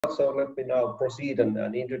So let me now proceed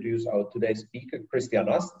and introduce our today's speaker, Christian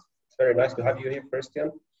Ast. It's very nice to have you here,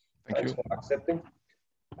 Christian. Thanks for accepting.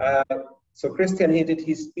 So Christian, he did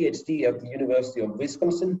his PhD at the University of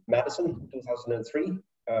Wisconsin-Madison in 2003,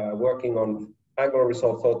 working on angular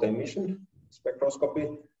resolved photo emission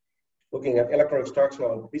spectroscopy, looking at electronic structure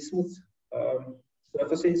on bismuth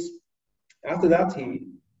surfaces. After that,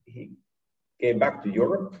 he came back to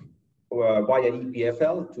Europe via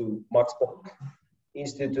EPFL to Max Planck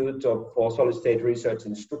Institute for Solid State Research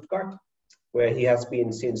in Stuttgart, where he has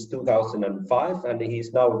been since 2005, and he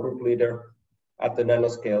is now a group leader at the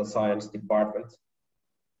Nanoscale Science Department.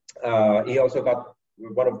 He also got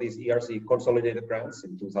one of these ERC consolidated grants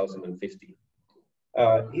in 2015.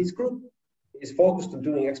 His group is focused on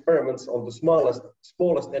doing experiments on the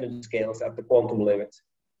smallest energy scales at the quantum limit,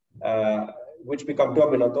 which become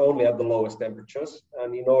dominant only at the lowest temperatures.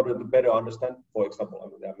 And in order to better understand, for example, I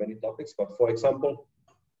mean, there are many topics, but for example,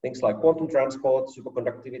 things like quantum transport,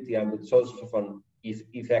 superconductivity, and the sources of an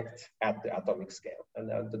effect at the atomic scale.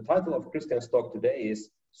 And the title of Christian's talk today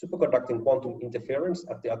is Superconducting Quantum Interference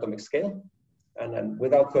at the Atomic Scale. And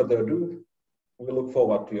without further ado, we look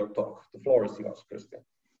forward to your talk. The floor is yours, Christian.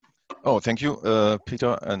 Oh, thank you,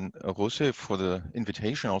 Peter and Rose, for the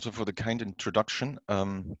invitation, also for the kind introduction.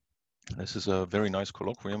 This is a very nice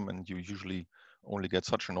colloquium, and you usually only get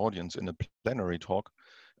such an audience in a plenary talk.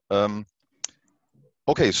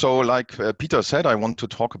 Okay, so like Peter said, I want to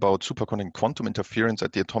talk about superconducting quantum interference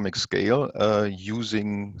at the atomic scale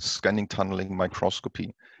using scanning tunneling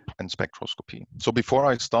microscopy and spectroscopy. So before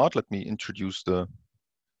I start, let me introduce the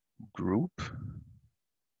group.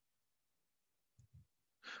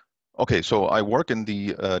 Okay, so I work in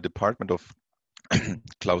the department of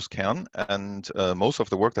Klaus Kern, and most of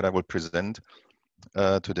the work that I will present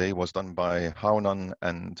today was done by Haunan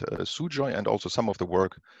and Sujoy, and also some of the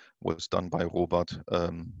work was done by Robert,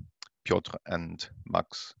 Piotr, and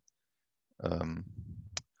Max.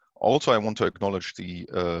 Also, I want to acknowledge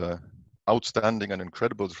the outstanding and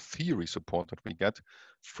incredible theory support that we get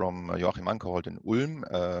from Joachim Ankerhold in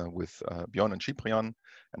Ulm with Björn and Ciprian,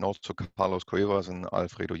 and also Carlos Cuevas and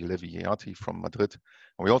Alfredo Yelevi-Yeati from Madrid.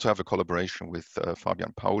 And we also have a collaboration with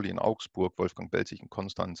Fabian Pauli in Augsburg, Wolfgang Belzig in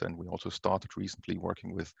Konstanz, and we also started recently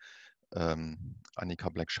working with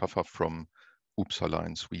Annika Black-Schaffer from Uppsala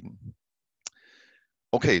in Sweden.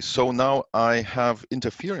 Okay, so now I have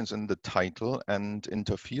interference in the title, and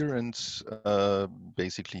interference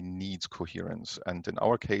basically needs coherence. And in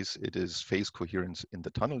our case, it is phase coherence in the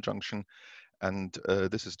tunnel junction. And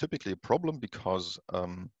this is typically a problem because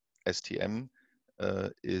STM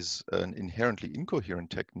is an inherently incoherent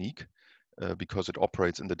technique because it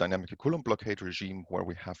operates in the dynamic Coulomb blockade regime where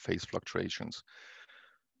we have phase fluctuations.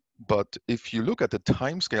 But if you look at the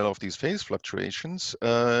time scale of these phase fluctuations,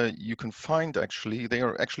 you can find actually they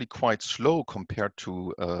are actually quite slow compared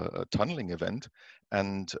to a tunneling event.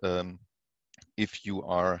 And if you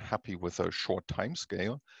are happy with a short time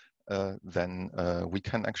scale, then we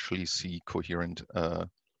can actually see coherent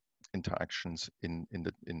interactions in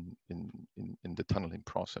the tunneling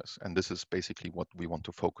process. And this is basically what we want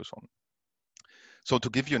to focus on. So to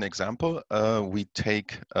give you an example, we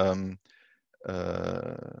take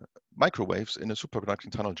microwaves in a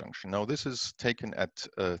superconducting tunnel junction. Now this is taken at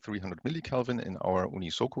 300 millikelvin in our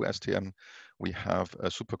Unisoku STM. We have a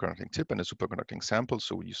superconducting tip and a superconducting sample.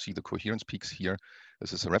 So you see the coherence peaks here.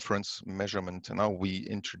 This is a reference measurement. And now we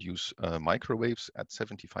introduce microwaves at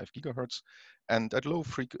 75 gigahertz. And at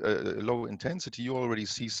low intensity, you already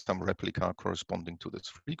see some replica corresponding to this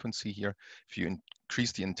frequency here. If you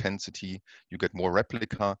increase the intensity, you get more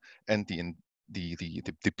replica, and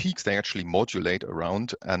the peaks, they actually modulate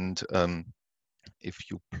around. And if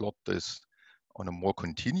you plot this on a more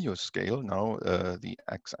continuous scale, now the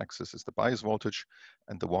x-axis is the bias voltage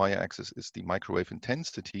and the y-axis is the microwave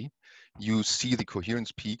intensity, you see the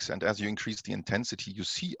coherence peaks. And as you increase the intensity, you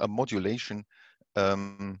see a modulation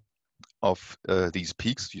of these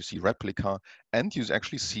peaks. You see replica, and you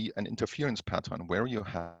actually see an interference pattern where you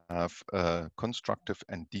have constructive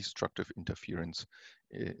and destructive interference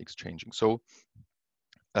exchanging. So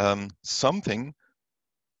some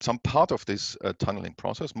part of this tunneling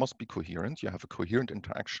process must be coherent. You have a coherent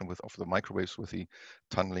interaction of the microwaves with the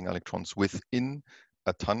tunneling electrons within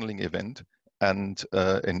a tunneling event, and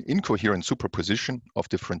an incoherent superposition of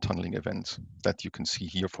different tunneling events that you can see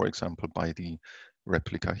here, for example, by the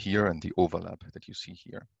replica here and the overlap that you see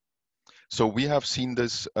here. So we have seen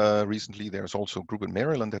this recently. There's also a group in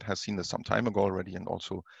Maryland that has seen this some time ago already, and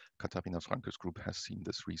also Katharina Franke's group has seen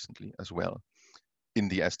this recently as well. In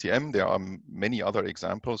the STM, there are many other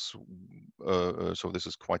examples. So this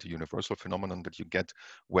is quite a universal phenomenon that you get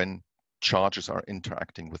when charges are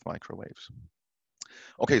interacting with microwaves.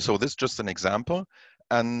 Okay, so this is just an example.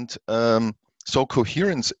 And so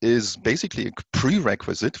coherence is basically a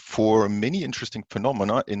prerequisite for many interesting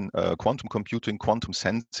phenomena in quantum computing, quantum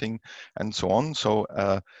sensing, and so on. So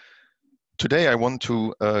today I want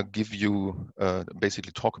to give you,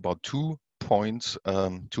 basically talk about 2 points,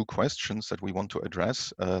 2 questions that we want to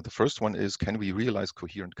address. The first one is, can we realize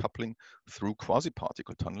coherent coupling through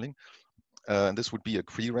quasi-particle tunneling? And this would be a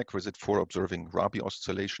prerequisite for observing Rabi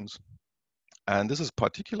oscillations. And this is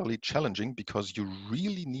particularly challenging because you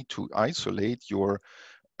really need to isolate your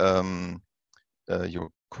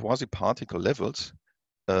quasi-particle levels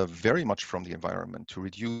very much from the environment to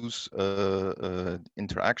reduce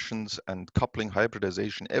interactions and coupling,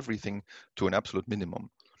 hybridization, everything to an absolute minimum.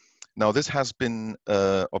 Now, this has been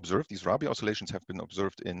observed, these Rabi oscillations have been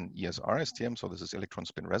observed in ESR STM, so this is electron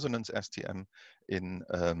spin resonance STM, in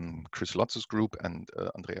Chris Lotz's group and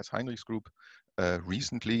Andreas Heinrich's group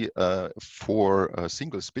recently for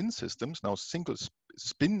single spin systems. Now, single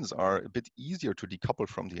spins are a bit easier to decouple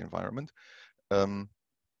from the environment,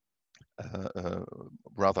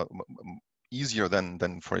 rather easier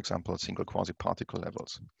than, for example, single quasi-particle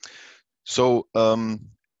levels. So,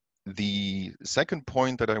 the second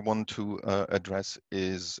point that I want to address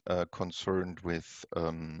is concerned with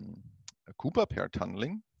Cooper pair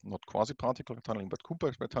tunneling, not quasi-particle tunneling, but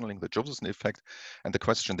Cooper pair tunneling, the Josephson effect. And the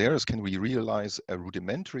question there is, can we realize a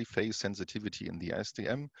rudimentary phase sensitivity in the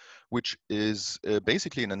STM, which is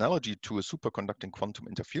basically an analogy to a superconducting quantum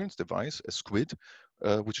interference device, a SQUID,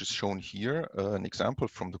 which is shown here, an example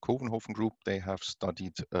from the Kovenhofen group. They have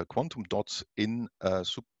studied quantum dots in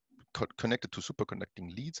connected to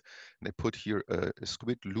superconducting leads. And they put here a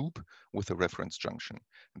SQUID loop with a reference junction.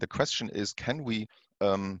 And the question is, can we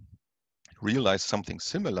realize something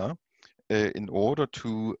similar in order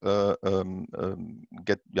to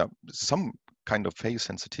get some kind of phase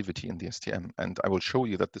sensitivity in the STM? And I will show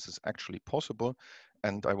you that this is actually possible.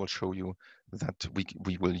 And I will show you that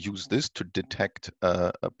we will use this to detect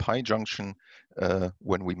a pi junction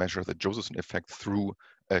when we measure the Josephson effect through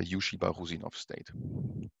a Yushiba-Rusinov state.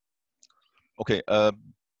 Okay,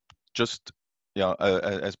 just,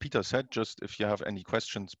 as Peter said, just if you have any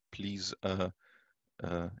questions, please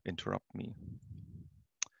interrupt me.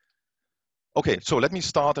 Okay, so let me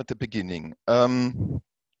start at the beginning.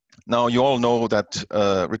 Now, you all know that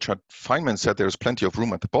Richard Feynman said there's plenty of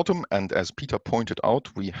room at the bottom, and as Peter pointed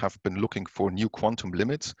out, we have been looking for new quantum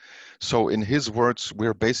limits. So in his words,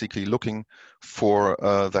 we're basically looking for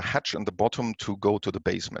the hatch and the bottom to go to the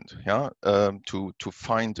basement, to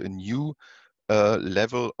find a new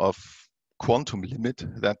level of quantum limit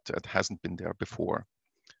that hasn't been there before,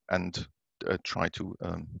 and try to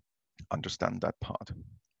understand that part.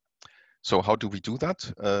 So how do we do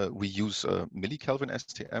that? We use millikelvin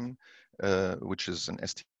STM, which is an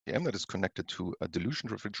STM that is connected to a dilution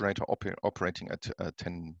refrigerator operating at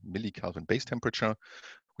 10 millikelvin base temperature.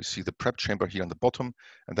 We see the prep chamber here on the bottom,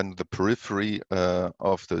 and then the periphery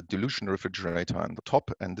of the dilution refrigerator on the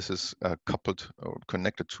top. And this is coupled or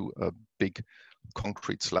connected to a big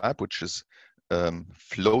concrete slab, which is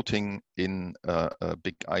floating in a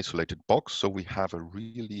big isolated box. So we have a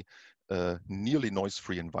really nearly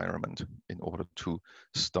noise-free environment in order to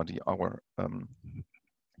study our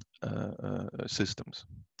systems.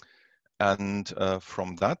 And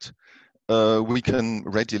from that, we can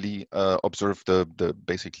readily observe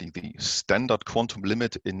basically the standard quantum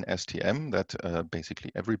limit in STM that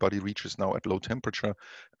basically everybody reaches now at low temperature,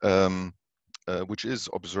 which is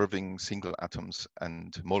observing single atoms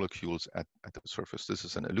and molecules at the surface. This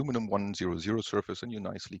is an aluminum 100 surface, and you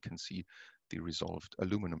nicely can see the resolved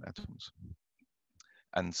aluminum atoms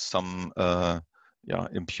and some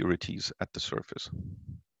impurities at the surface.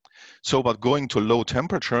 So, but going to low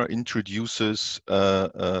temperature introduces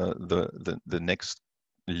the next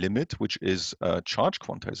limit, which is charge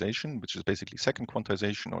quantization, which is basically second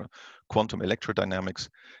quantization or quantum electrodynamics,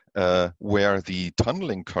 where the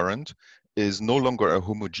tunneling current is no longer a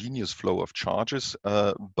homogeneous flow of charges,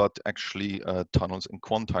 but actually tunnels in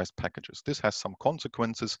quantized packages. This has some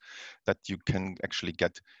consequences that you can actually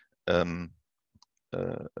get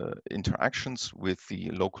interactions with the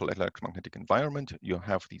local electromagnetic environment. You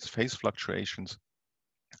have these phase fluctuations,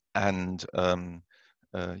 and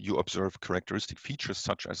you observe characteristic features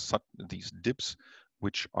such as these dips,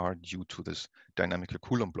 which are due to this dynamic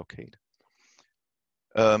Coulomb blockade.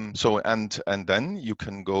 And then you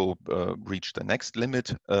can go reach the next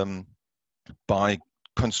limit by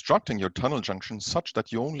constructing your tunnel junction such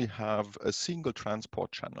that you only have a single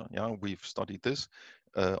transport channel. Yeah, we've studied this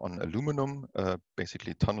on aluminum,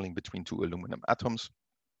 basically tunneling between two aluminum atoms,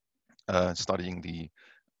 studying the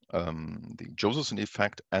the Josephson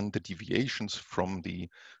effect and the deviations from the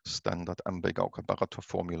standard Amberg-Gaucker-Barator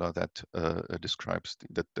formula that describes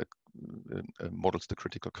that models the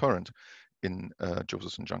critical current in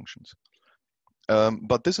Josephson junctions.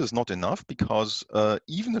 But this is not enough, because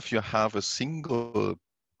even if you have a single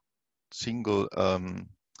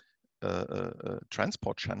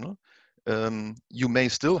transport channel, you may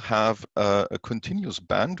still have a continuous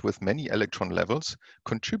band with many electron levels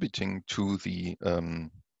contributing to the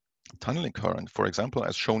tunneling current. For example,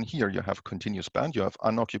 as shown here, you have a continuous band, you have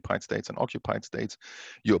unoccupied states and occupied states,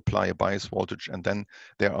 you apply a bias voltage, and then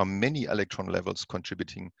there are many electron levels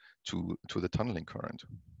contributing to the tunneling current.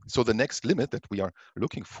 So the next limit that we are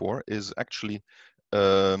looking for is actually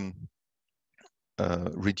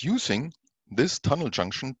reducing this tunnel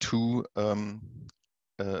junction to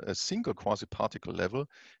a single quasi-particle level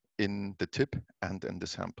in the tip and in the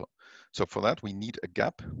sample. So for that, we need a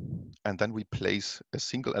gap, and then we place a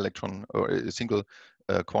single electron or a single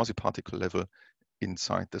quasi-particle level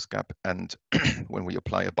inside this gap. And when we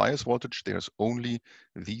apply a bias voltage, there's only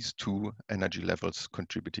these two energy levels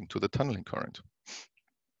contributing to the tunneling current.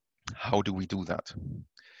 How do we do that?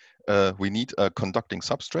 We need a conducting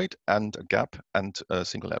substrate and a gap and a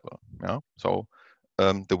single level. Yeah. So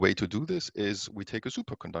the way to do this is we take a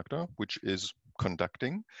superconductor, which is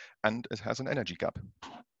conducting, and it has an energy gap.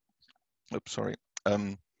 Oops, sorry.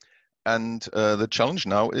 And the challenge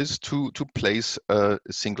now is to place a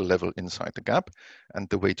single level inside the gap. And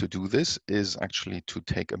the way to do this is actually to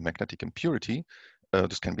take a magnetic impurity.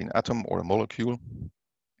 This can be an atom or a molecule.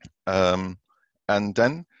 And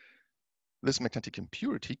then this magnetic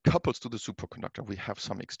impurity couples to the superconductor. We have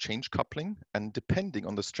some exchange coupling, and depending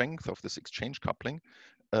on the strength of this exchange coupling,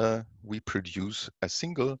 we produce a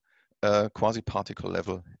single quasi-particle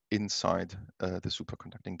level inside the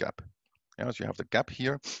superconducting gap. Yeah, so you have the gap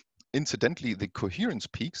here. Incidentally, the coherence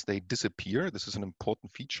peaks, they disappear. This is an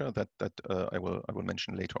important feature that I will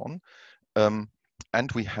mention later on.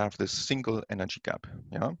 And we have this single energy gap.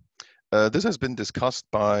 Yeah. This has been discussed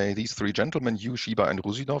by these three gentlemen, Yu, Shiba, and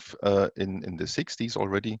Rusinov, in the 60s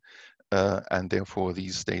already, and therefore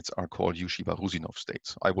these states are called Yu-Shiba-Rusinov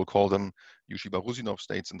states. I will call them Yu-Shiba-Rusinov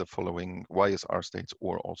states in the following YSR states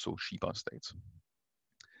or also Shiba states.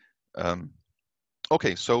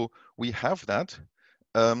 Okay, so we have that.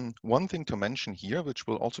 One thing to mention here, which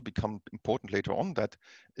will also become important later on, that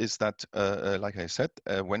is that, like I said,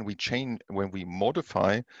 when we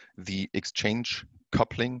modify the exchange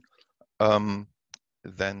coupling, then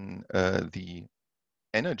the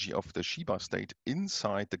energy of the Shiba state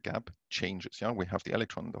inside the gap changes. Yeah, we have the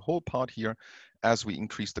electron in the whole part here. As we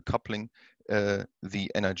increase the coupling,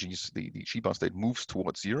 the energies, the Shiba state moves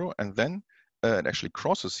towards zero, and then it actually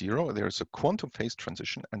crosses zero. There's a quantum phase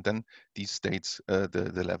transition, and then these states,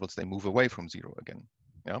 the levels, they move away from zero again.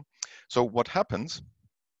 Yeah. So what happens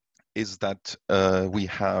is that we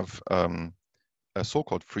have a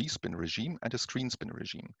so-called free spin regime and a screen spin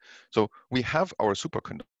regime. So we have our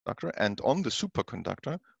superconductor, and on the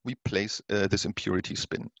superconductor, we place this impurity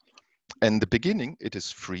spin. In the beginning, it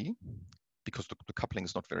is free because the coupling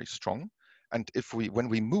is not very strong. And when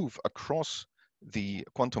we move across the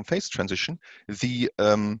quantum phase transition, we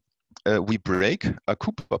break a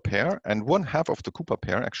Cooper pair, and one half of the Cooper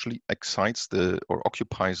pair actually excites or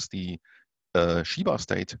occupies the Shiba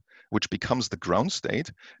state, which becomes the ground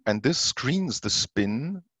state, and this screens the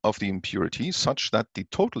spin of the impurity such that the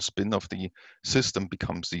total spin of the system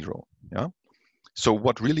becomes zero. Yeah. So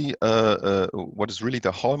what is really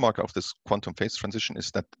the hallmark of this quantum phase transition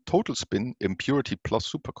is that the total spin, impurity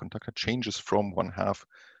plus superconductor, changes from 1/2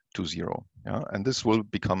 to zero. Yeah, and this will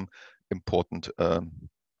become important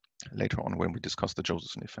later on when we discuss the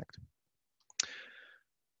Josephson effect.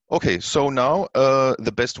 Okay, so now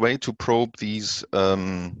the best way to probe these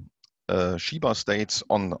Shiba states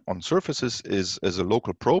on surfaces is a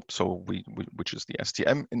local probe, so which is the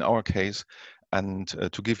STM in our case. And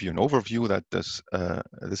to give you an overview, that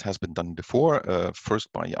this has been done before,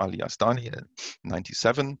 first by Ali Astani in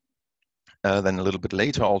 '97, then a little bit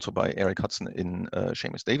later also by Eric Hudson in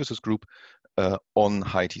Seamus Davis's group on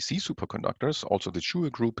high TC superconductors. Also the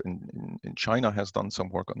Schuhe group in China has done some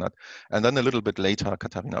work on that. And then a little bit later,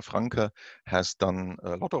 Katharina Franke has done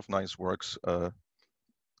a lot of nice works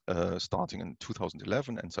starting in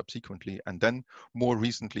 2011 and subsequently. And then more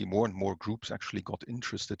recently, more and more groups actually got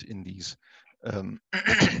interested in these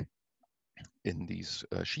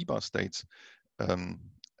Shiba states.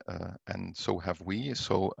 And so have we.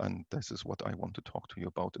 And this is what I want to talk to you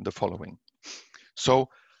about in the following. So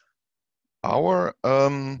our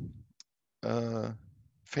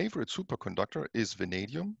favorite superconductor is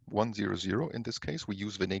vanadium 100. In this case, we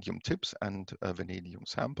use vanadium tips and vanadium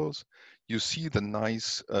samples. You see the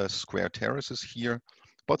nice square terraces here,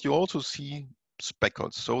 but you also see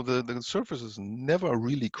speckles. So the surface is never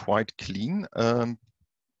really quite clean.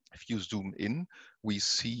 If you zoom in, we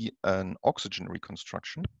see an oxygen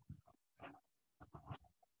reconstruction,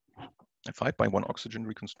 a 5x1 oxygen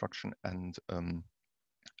reconstruction, and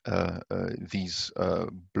these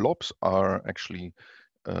blobs are actually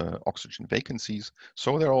oxygen vacancies.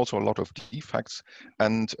 So there are also a lot of defects,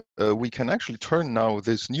 and we can actually turn now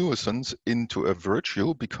this nuisance into a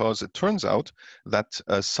virtue, because it turns out that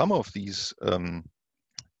some of these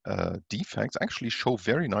defects actually show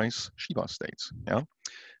very nice Shiba states. Yeah,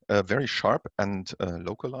 very sharp and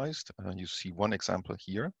localized. You see one example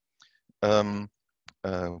here.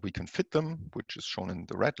 We can fit them, which is shown in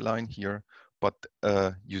the red line here, but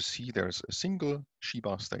you see there's a single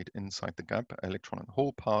Shiba state inside the gap, electron and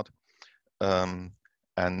hole part.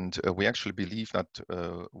 And we actually believe that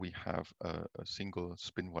we have a single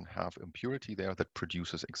spin 1/2 impurity there that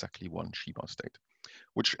produces exactly one Shiba state,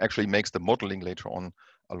 which actually makes the modeling later on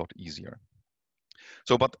a lot easier.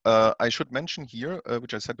 So, but I should mention here,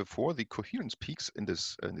 which I said before, the coherence peaks in the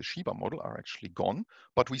Shiba model are actually gone,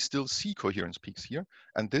 but we still see coherence peaks here.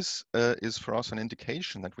 And this is for us an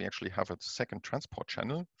indication that we actually have a second transport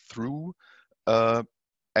channel through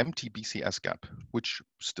empty BCS gap, which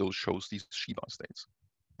still shows these Shiba states.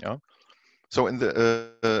 Yeah. So in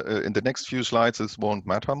the next few slides, this won't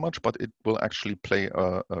matter much, but it will actually play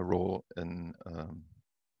a role in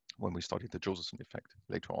when we study the Josephson effect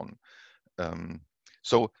later on.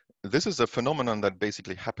 So this is a phenomenon that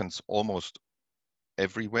basically happens almost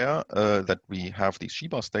everywhere, that we have these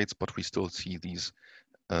Shiba states, but we still see these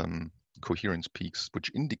coherence peaks, which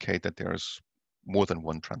indicate that there's more than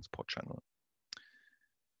one transport channel.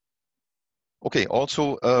 Okay,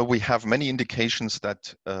 also we have many indications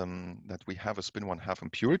that that we have a spin 1/2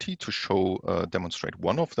 impurity. To show, demonstrate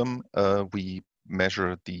one of them, we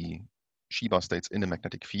measure the Shiba states in a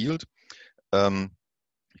magnetic field.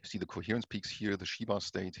 You see the coherence peaks here, the Shiba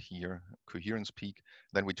state here, coherence peak.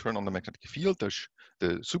 Then we turn on the magnetic field, the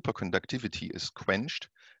superconductivity is quenched,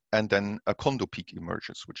 and then a Kondo peak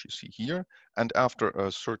emerges, which you see here. And after a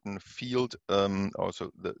certain field, also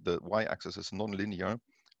the y-axis is nonlinear,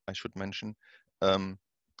 I should mention.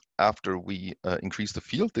 After we increase the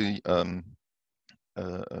field, the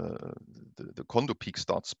Kondo peak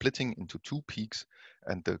starts splitting into two peaks,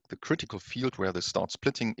 and the critical field where this starts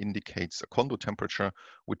splitting indicates a Kondo temperature,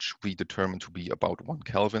 which we determine to be about 1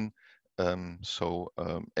 Kelvin. So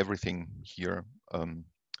everything here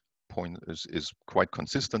is quite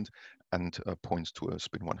consistent and points to a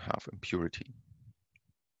spin 1/2 impurity.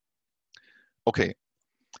 Okay,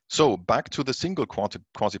 so back to the single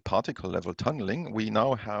quasi-particle level tunneling, we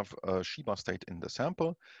now have a Shiba state in the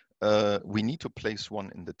sample. We need to place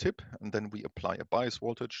one in the tip, and then we apply a bias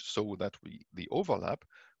voltage so that the overlap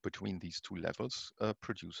between these two levels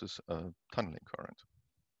produces a tunneling current.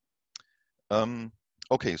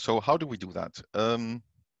 Okay, so how do we do that?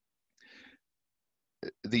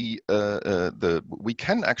 We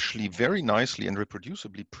can actually very nicely and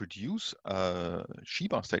reproducibly produce a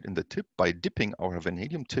Shiba state in the tip by dipping our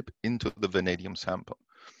vanadium tip into the vanadium sample.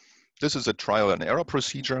 This is a trial and error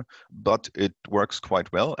procedure, but it works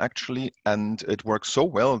quite well actually, and it works so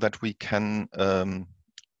well that we can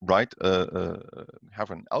have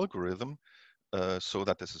an algorithm so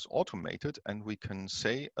that this is automated, and we can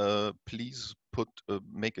say, please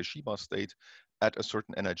make a Shiba state at a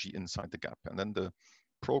certain energy inside the gap, and then the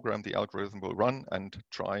algorithm will run and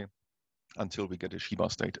try until we get a Shiba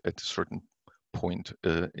state at a certain point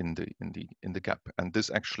in the gap. And this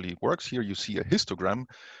actually works. Here you see a histogram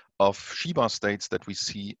of Shiba states that we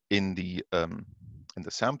see in the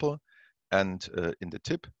sample and in the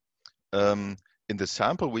tip. In the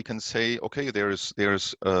sample, we can say, okay, there's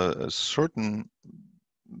certain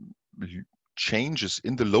changes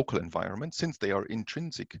in the local environment. Since they are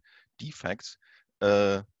intrinsic defects,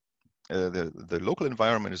 the local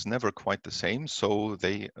environment is never quite the same, so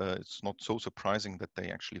it's not so surprising that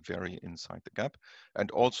they actually vary inside the gap.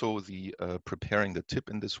 And also the preparing the tip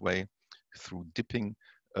in this way through dipping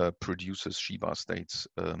produces Shiba states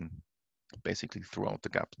basically throughout the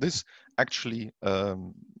gap. This actually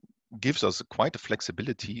gives us quite a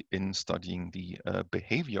flexibility in studying the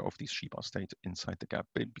behavior of these Shiba states inside the gap,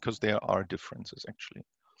 because there are differences actually.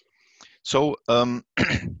 So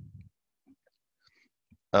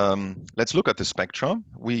let's look at the spectra.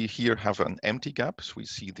 We here have an empty gap, so we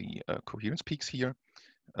see the coherence peaks here.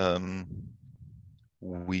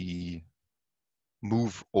 We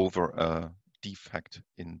move over a defect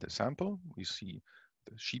in the sample. We see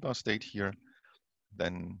the Shiba state here.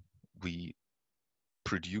 Then we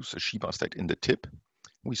produce a Shiba state in the tip.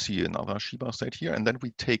 We see another Shiba state here, and then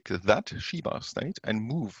we take that Shiba state and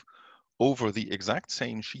move over the exact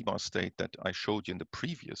same Shiba state that I showed you in the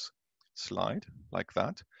previous slide, like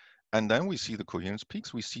that. And then we see the coherence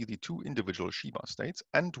peaks, we see the two individual Shiba states,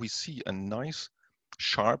 and we see a nice,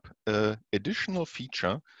 sharp additional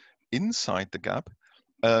feature inside the gap,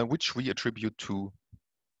 which we attribute to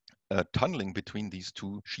tunneling between these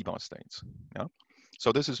two Shiba states. Yeah?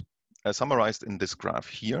 So this is summarized in this graph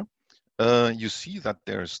here. You see that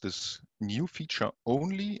there's this new feature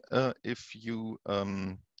only if you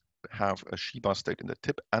have a Shiba state in the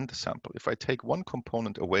tip and the sample. If I take one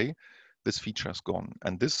component away, this feature is gone.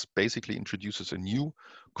 And this basically introduces a new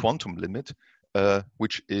quantum limit,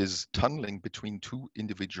 which is tunneling between two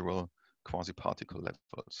individual quasi-particle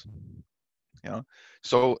levels. Yeah,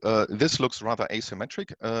 so this looks rather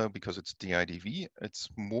asymmetric because it's DIDV.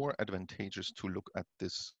 It's more advantageous to look at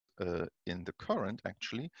this in the current,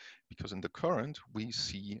 actually, because in the current we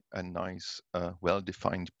see a nice,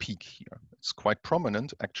 well-defined peak here. It's quite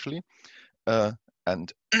prominent, actually,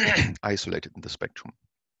 and isolated in the spectrum.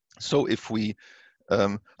 So if we,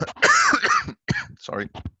 sorry,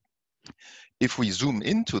 if we zoom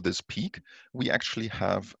into this peak, we actually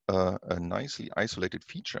have a nicely isolated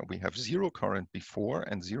feature. We have zero current before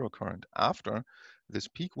and zero current after this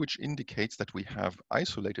peak, which indicates that we have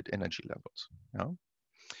isolated energy levels. Yeah?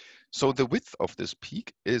 So the width of this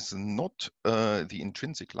peak is not the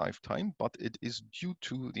intrinsic lifetime, but it is due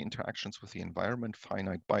to the interactions with the environment,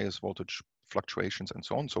 finite bias voltage fluctuations, and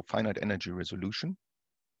so on, so finite energy resolution.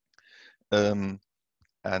 It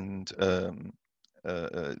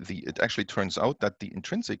actually turns out that the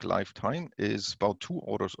intrinsic lifetime is about 2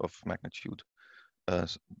 orders of magnitude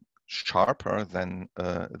sharper than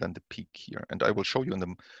the peak here. And I will show you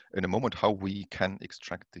in a moment how we can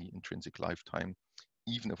extract the intrinsic lifetime,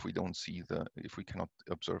 even if we don't see if we cannot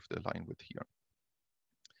observe the line width here.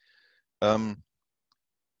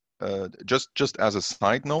 Just as a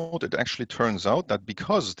side note, it actually turns out that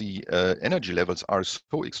because the energy levels are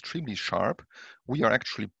so extremely sharp, we are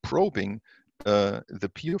actually probing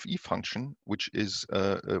the P of E function, which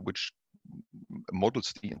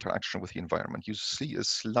models the interaction with the environment. You see a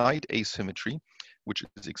slight asymmetry, which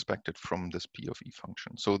is expected from this P of E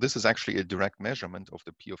function. So this is actually a direct measurement of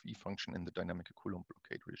the P of E function in the dynamic Coulomb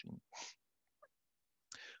blockade regime.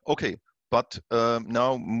 Okay, but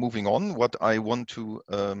now moving on, what I want to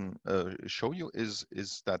show you is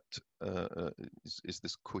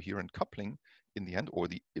this coherent coupling in the end, or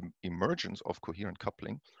the emergence of coherent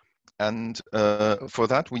coupling. And for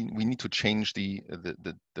that, we need to change the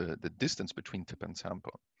distance between tip and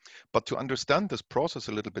sample. But to understand this process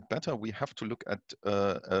a little bit better, we have to look at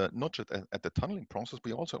not just at the tunneling process,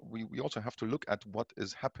 we also have to look at what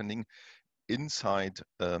is happening inside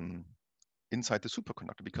inside the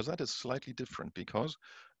superconductor, because that is slightly different, because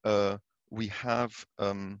we have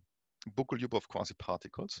Bogoliubov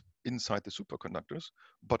quasi-particles inside the superconductors,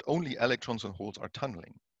 but only electrons and holes are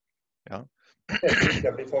tunneling. Yeah.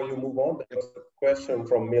 Christian, before you move on, there was a question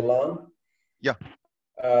from Milan. Yeah.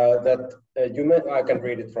 I can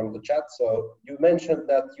read it from the chat. So you mentioned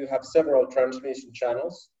that you have several transmission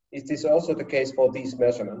channels. Is this also the case for these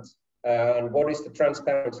measurements? And what is the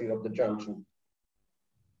transparency of the junction?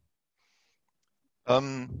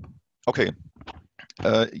 Okay.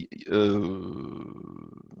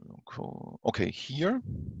 Okay, here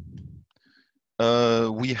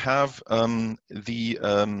we have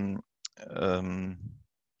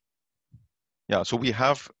so we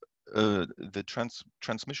have the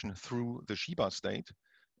transmission through the Shiba state,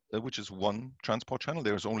 which is one transport channel.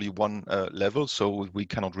 There's only one level, so we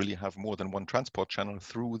cannot really have more than one transport channel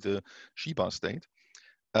through the Shiba state.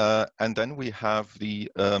 And then we have the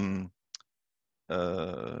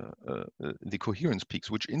coherence peaks,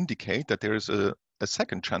 which indicate that there is a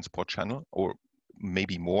second transport channel, or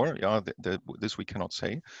maybe more. Yeah, this we cannot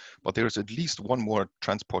say, but there is at least one more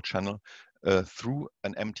transport channel through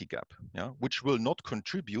an empty gap, yeah, which will not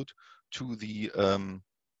contribute to the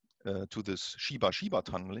to this Shiba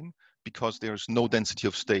tunneling, because there's no density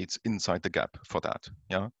of states inside the gap for that.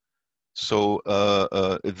 Yeah, so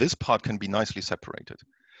this part can be nicely separated.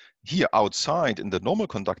 Here outside in the normal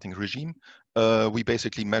conducting regime, we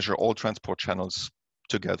basically measure all transport channels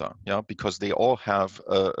together, yeah, because they all have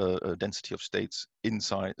a density of states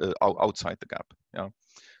inside, outside the gap, yeah.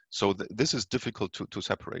 So this is difficult to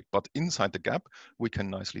separate, but inside the gap, we can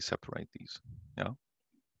nicely separate these, yeah.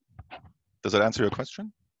 Does that answer your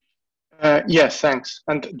question? Yes, thanks.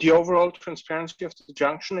 And the overall transparency of the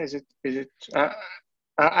junction, is it?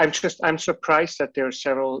 I'm surprised that there are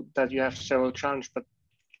several, that you have several channels, but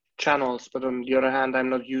channels, but on the other hand, I'm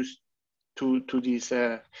not used to these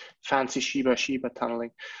fancy Shiba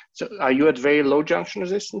tunneling. So are you at very low junction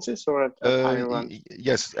resistances or at higher ones?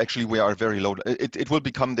 Yes, actually we are very low. It will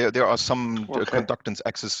become there. There are some conductance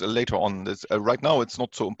access later on. Right now it's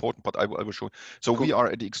not so important, but I will show. So we are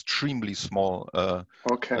at extremely small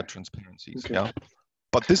transparencies. Okay. Yeah.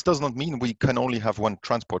 But this does not mean we can only have one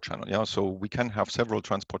transport channel. Yeah. So we can have several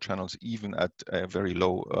transport channels even at very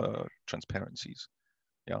low transparencies.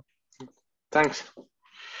 Yeah. Thanks.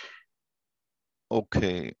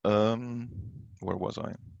 Okay, where was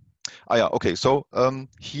I? Yeah, okay, so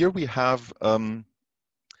here we have the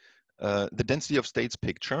density of states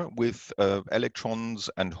picture with electrons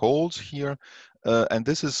and holes here, and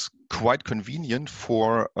this is quite convenient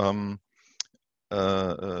for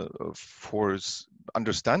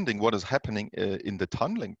understanding what is happening in the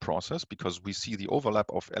tunneling process, because we see the overlap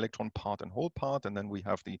of electron part and hole part, and then we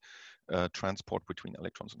have the transport between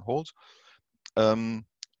electrons and holes.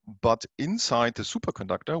 But inside the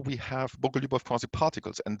superconductor, we have Bogoliubov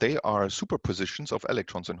quasi-particles, and they are superpositions of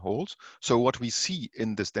electrons and holes. So what we see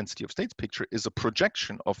in this density of states picture is a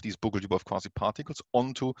projection of these Bogoliubov quasi-particles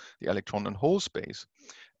onto the electron and hole space.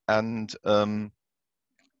 And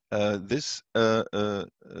this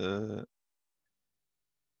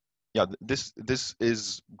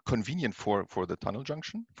is convenient for the tunnel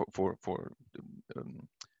junction, for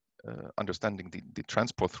understanding the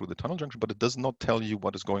transport through the tunnel junction, but it does not tell you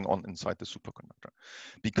what is going on inside the superconductor,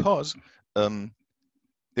 because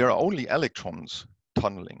there are only electrons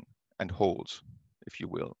tunneling and holes, if you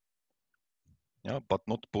will, but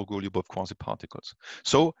not Bogoliubov quasi-particles.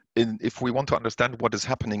 So if we want to understand what is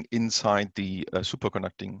happening inside the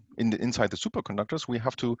superconducting, inside the superconductors, we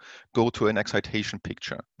have to go to an excitation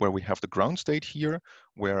picture where we have the ground state here,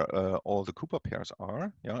 where all the Cooper pairs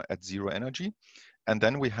are, at zero energy. And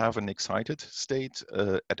then we have an excited state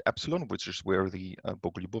at epsilon, which is where the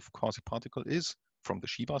Bogoliubov quasi-particle is from the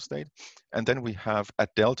Shiba state. And then we have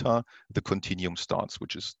at delta, the continuum starts,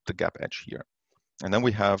 which is the gap edge here. And then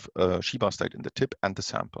we have a Shiba state in the tip and the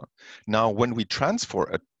sample. Now, when we transfer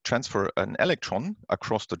an electron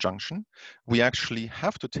across the junction, we actually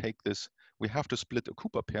have to take this, we have to split a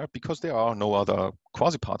Cooper pair because there are no other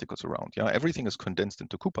quasi-particles around. Everything is condensed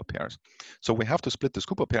into Cooper pairs. So we have to split this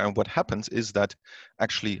Cooper pair, and what happens is that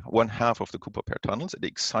actually one half of the Cooper pair tunnels, it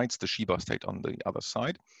excites the Shiba state on the other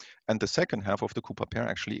side, and the second half of the Cooper pair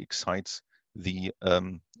actually excites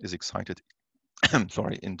is excited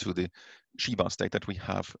sorry, into the Shiba state that we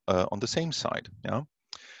have on the same side.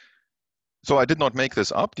 So I did not make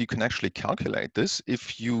this up. You can actually calculate this.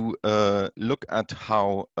 If you look at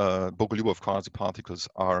how Bogoliubov quasi-particles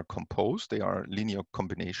are composed, they are a linear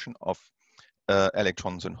combination of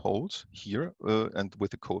electrons and holes here, and with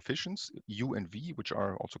the coefficients U and V, which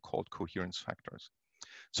are also called coherence factors.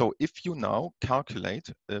 So if you now calculate,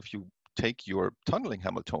 if you take your tunneling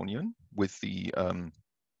Hamiltonian with the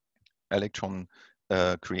electron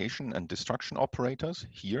creation and destruction operators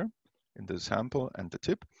here in the sample and the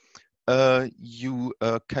tip, you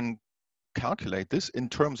can calculate this in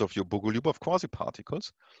terms of your Bogoliubov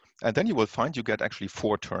quasi-particles, and then you will find you get actually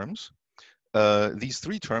 4 terms. These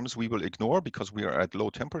 3 terms we will ignore because we are at low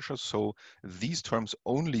temperatures, so these terms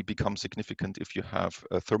only become significant if you have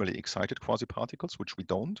thermally excited quasi-particles, which we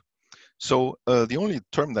don't. So the only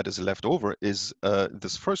term that is left over is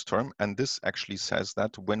this first term, and this actually says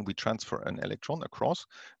that when we transfer an electron across,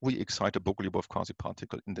 we excite a Bogoliubov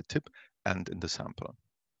quasi-particle in the tip and in the sampler.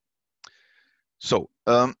 So,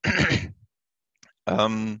 so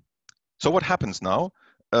what happens now?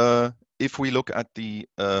 If we look at the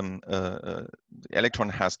electron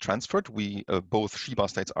has transferred, both Shiba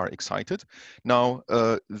states are excited. Now,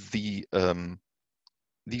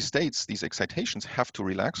 these states, these excitations have to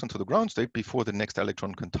relax into the ground state before the next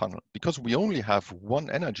electron can tunnel, because we only have one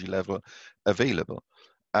energy level available.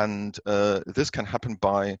 And this can happen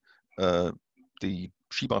by the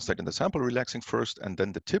Shiba state in the sample relaxing first and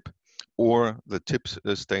then the tip, or the tip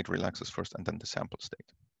state relaxes first and then the sample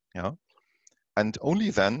state. And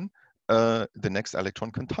only then the next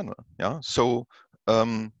electron can tunnel. So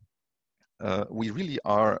we really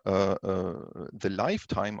are, the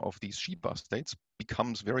lifetime of these Shiba states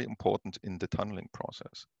becomes very important in the tunneling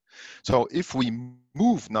process. So if we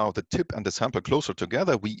move now the tip and the sample closer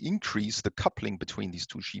together, we increase the coupling between these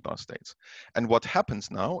 2 Shiba states. And what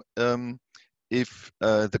happens now, if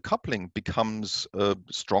the coupling becomes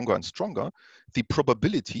stronger and stronger, the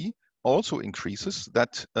probability also increases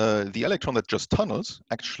that the electron that just tunnels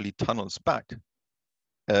actually tunnels back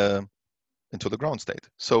into the ground state.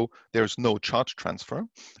 So there's no charge transfer,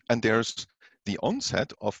 and there's the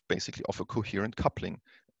onset of basically of a coherent coupling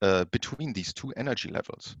between these two energy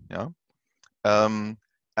levels. Yeah,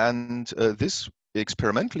 this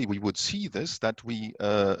experimentally we would see this, that we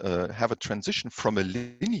have a transition from a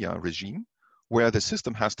linear regime where the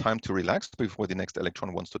system has time to relax before the next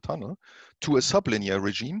electron wants to tunnel, to a sublinear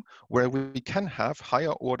regime where we can have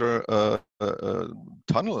higher order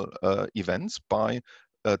tunnel events by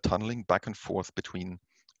tunneling back and forth between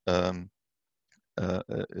through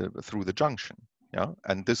the junction. Yeah,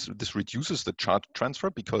 and this reduces the charge transfer,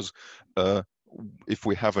 because if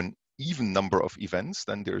we have an even number of events,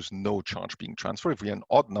 then there's no charge being transferred. If we have an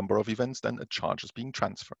odd number of events, then a charge is being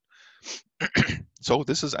transferred. So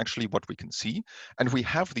this is actually what we can see. And we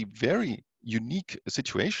have the very unique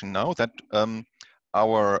situation now that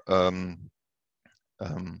our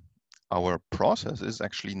process is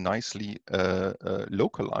actually nicely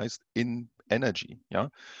localized in energy. Yeah.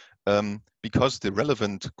 Because the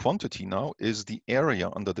relevant quantity now is the area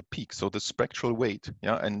under the peak, so the spectral weight.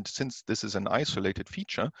 Yeah, and since this is an isolated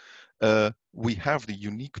feature, we have the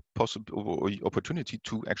unique opportunity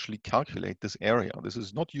to actually calculate this area. This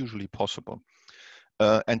is not usually possible,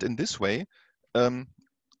 and in this way,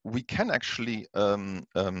 we can actually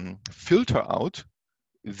filter out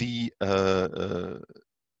the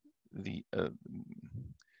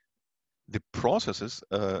processes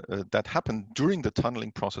that happen during the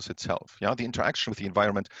tunneling process itself. Yeah, the interaction with the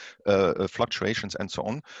environment, fluctuations, and so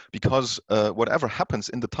on. Because whatever happens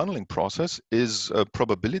in the tunneling process is a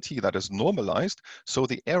probability that is normalized, so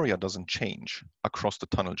the area doesn't change across the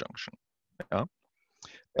tunnel junction. Yeah.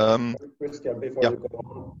 Christian, before you go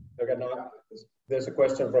on, again, there's a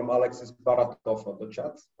question from Alexis Baratov on the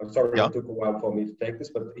chat. I'm sorry, it took a while for me to take this,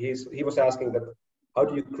 but he was asking that, how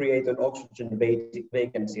do you create an oxygen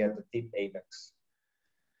vacancy at the tip apex?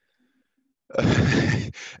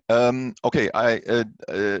 Okay,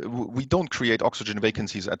 we don't create oxygen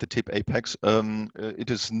vacancies at the tip apex. It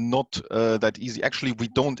is not that easy. Actually, we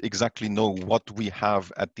don't exactly know what we have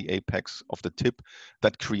at the apex of the tip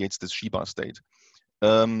that creates this Shiba state.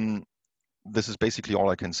 This is basically all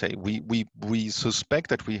I can say. We suspect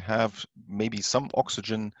that we have maybe some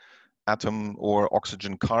oxygen atom or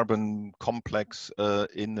oxygen carbon complex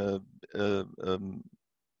in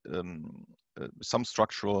some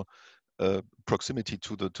structural proximity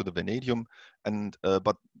to the vanadium, and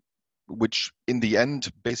but which in the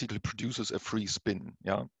end basically produces a free spin.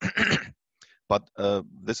 Yeah. But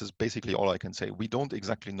this is basically all I can say. We don't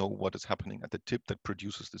exactly know what is happening at the tip that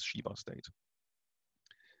produces this Shiba state.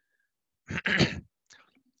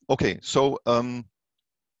 Okay, so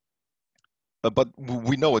but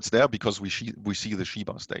we know it's there because we see the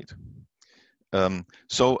Shiba state. Yeah,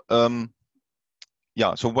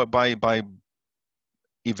 so by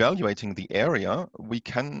evaluating the area, we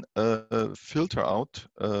can filter out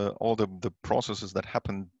all the processes that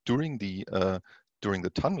happen during the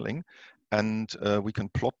tunneling, and we can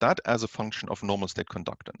plot that as a function of normal state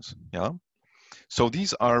conductance. Yeah. So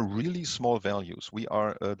these are really small values. We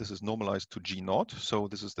are this is normalized to G0. So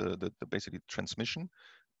this is the basically transmission,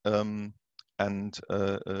 and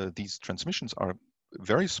these transmissions are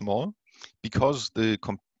very small because the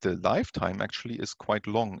lifetime actually is quite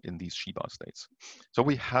long in these Shiba states. So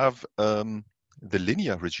we have the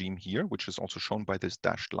linear regime here, which is also shown by this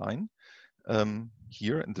dashed line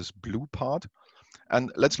here in this blue part.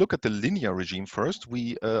 And let's look at the linear regime first.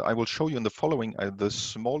 I will show you in the following the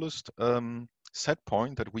smallest set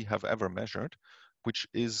point that we have ever measured, which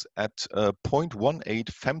is at 0.18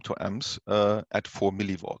 femtoamps at 4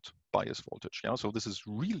 millivolt bias voltage. Yeah, so this is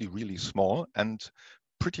really, really small and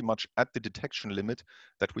pretty much at the detection limit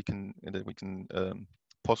that we can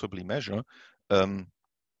possibly measure.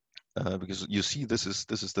 Because you see, this is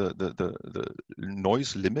the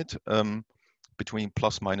noise limit between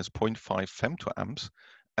plus minus 0.5 femtoamps,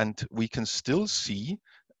 and we can still see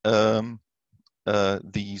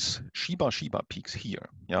these Shiba peaks here.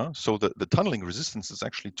 Yeah, so the tunneling resistance is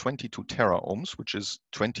actually 22 tera ohms, which is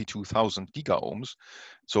 22,000 giga ohms,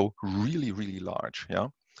 so really, really large. Yeah,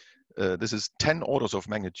 this is 10 orders of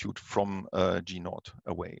magnitude from G0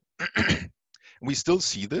 away. We still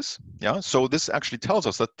see this. Yeah, so this actually tells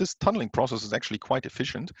us that this tunneling process is actually quite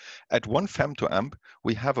efficient. At 1 femtoamp,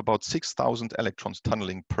 we have about 6,000 electrons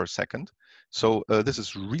tunneling per second. So this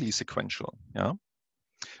is really sequential. Yeah.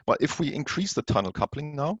 But if we increase the tunnel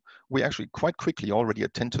coupling now, we actually quite quickly, already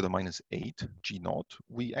at 10 to the minus 8 G0,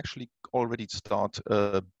 we actually already start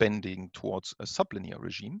bending towards a sublinear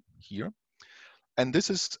regime here. And this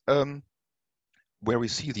is where we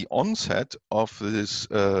see the onset of this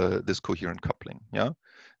this coherent coupling. Yeah,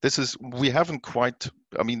 this is, we haven't quite,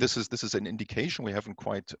 I mean, this is an indication. We haven't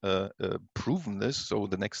quite proven this. So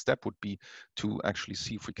the next step would be to actually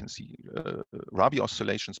see if we can see Rabi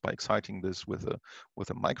oscillations by exciting this with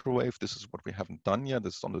a microwave. This is what we haven't done yet.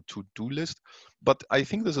 This is on the to-do list. But I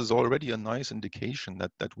think this is already a nice indication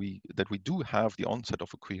that we do have the onset of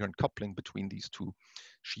a coherent coupling between these two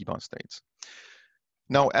Shiba states.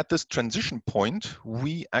 Now, at this transition point,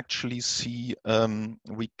 we actually see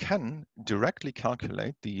we can directly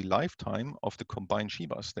calculate the lifetime of the combined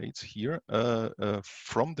Shiba states here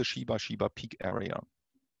from the Shiba peak area.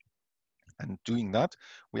 And doing that,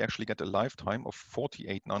 we actually get a lifetime of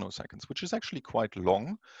 48 nanoseconds, which is actually quite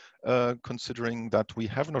long, considering that we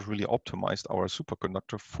have not really optimized our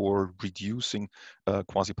superconductor for reducing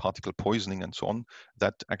quasi-particle poisoning and so on.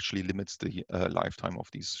 That actually limits the lifetime of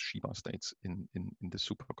these Shiba states in the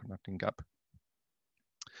superconducting gap.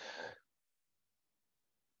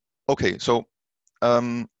 Okay, so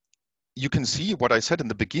you can see what I said in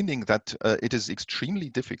the beginning, that it is extremely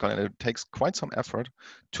difficult and it takes quite some effort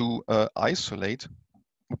to isolate.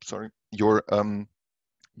 Oops, sorry, your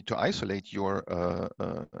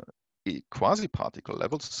quasi-particle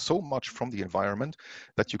levels so much from the environment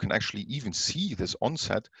that you can actually even see this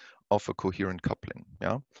onset of a coherent coupling.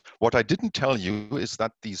 Yeah. What I didn't tell you is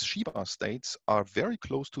that these Shiba states are very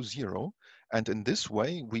close to zero, and in this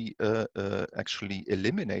way we actually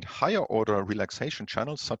eliminate higher order relaxation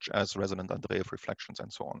channels such as resonant Andreev reflections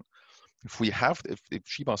and so on. If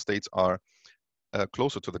Shiba states are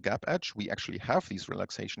closer to the gap edge, we actually have these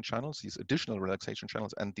relaxation channels, these additional relaxation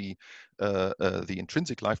channels, and the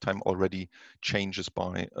intrinsic lifetime already changes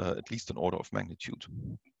by at least an order of magnitude,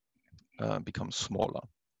 becomes smaller.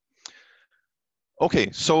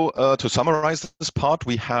 Okay, so to summarize this part,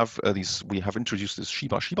 we have introduced this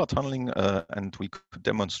Shiba tunneling, and we could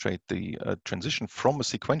demonstrate the transition from a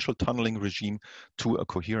sequential tunneling regime to a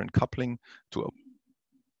coherent coupling, to a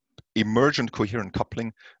emergent coherent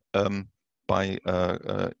coupling, by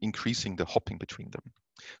increasing the hopping between them.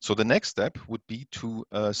 So the next step would be to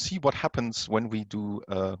see what happens when we do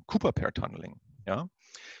Cooper pair tunneling. Yeah.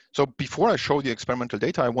 So before I show the experimental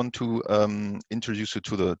data, I want to introduce you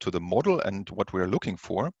to the model and what we're looking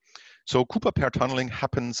for. So Cooper pair tunneling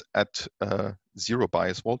happens at zero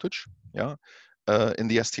bias voltage. Yeah. In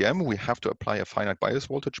the STM, we have to apply a finite bias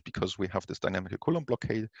voltage because we have this dynamic Coulomb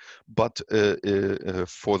blockade. But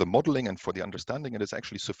for the modeling and for the understanding, it is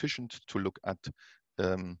actually sufficient to look at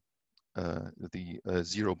the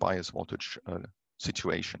zero bias voltage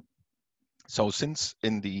situation. So since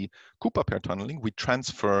in the Cooper pair tunneling, we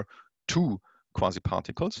transfer two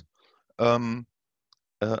quasi-particles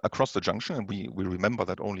across the junction, and we remember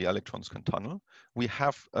that only electrons can tunnel, we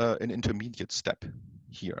have an intermediate step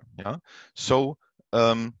here. Yeah. So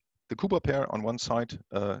the Cooper pair on one side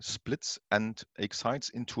splits and excites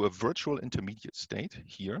into a virtual intermediate state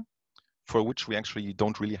here, for which we actually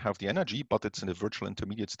don't really have the energy, but it's in a virtual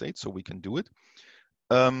intermediate state, so we can do it.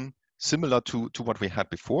 Similar to what we had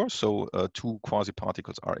before, so two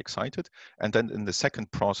quasi-particles are excited, and then in the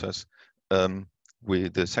second process,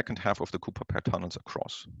 with the second half of the Cooper pair tunnels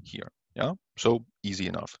across here. Yeah, so easy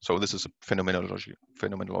enough. So this is a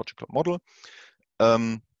phenomenological model,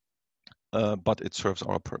 but it serves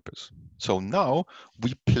our purpose. So now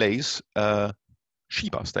we place a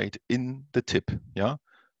Shiba state in the tip. Yeah,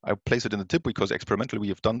 I place it in the tip because experimentally we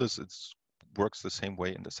have done this. It works the same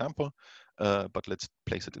way in the sample, but let's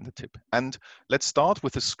place it in the tip. And let's start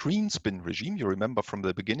with the screen spin regime. You remember from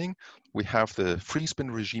the beginning, we have the free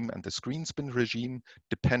spin regime and the screen spin regime,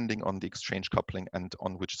 depending on the exchange coupling and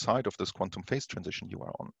on which side of this quantum phase transition you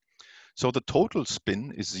are on. So the total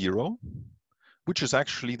spin is zero, which is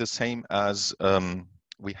actually the same as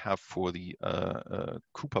we have for the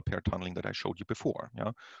Cooper pair tunneling that I showed you before.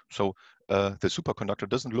 Yeah, so the superconductor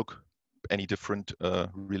doesn't look any different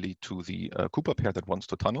really to the Cooper pair that wants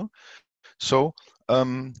to tunnel. So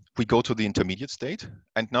we go to the intermediate state,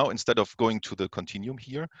 and now instead of going to the continuum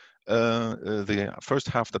here, the first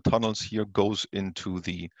half the tunnels here goes into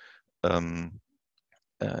the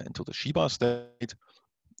Shiba state,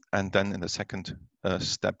 and then in the second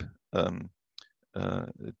step,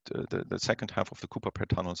 the second half of the Cooper pair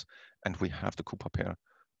tunnels, and we have the Cooper pair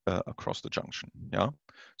across the junction. Yeah,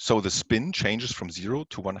 so the spin changes from 0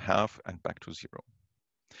 to 1/2 and back to 0.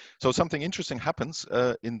 So something interesting happens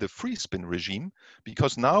in the free spin regime,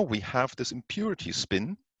 because now we have this impurity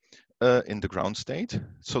spin in the ground state,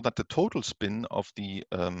 so that the total spin of the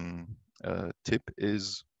tip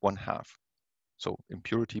is 1/2. So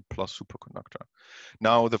impurity plus superconductor.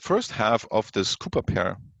 Now the first half of this Cooper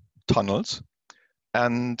pair tunnels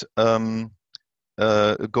and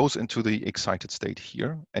goes into the excited state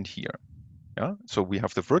here and here. Yeah, so we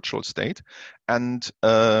have the virtual state, and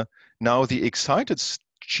now the excited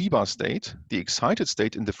Shiba state, the excited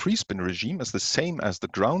state in the free spin regime is the same as the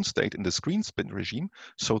ground state in the screen spin regime.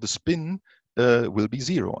 So the spin will be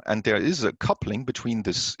 0, and there is a coupling between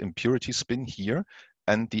this impurity spin here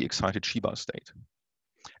and the excited Shiba state.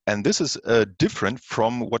 And this is different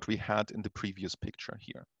from what we had in the previous picture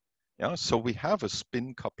here. Yeah, so we have a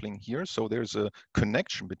spin coupling here. So there's a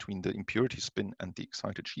connection between the impurity spin and the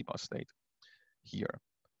excited Shiba state here.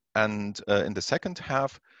 And in the second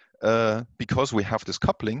half, because we have this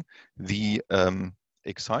coupling, the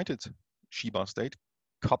excited Shiba state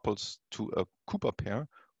couples to a Cooper pair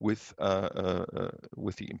with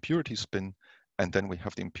the impurity spin, and then we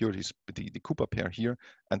have the impurities, the Cooper pair here,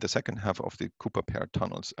 and the second half of the Cooper pair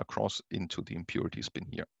tunnels across into the impurity spin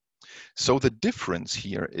here. So the difference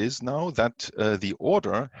here is now that the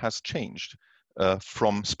order has changed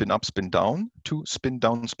from spin up, spin down to spin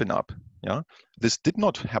down, spin up. Yeah, this did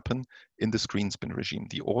not happen in the screen spin regime.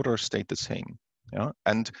 The order stayed the same. Yeah,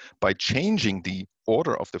 and by changing the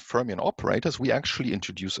order of the fermion operators, we actually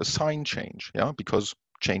introduce a sign change. Yeah, because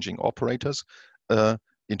changing operators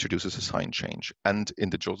introduces a sign change. And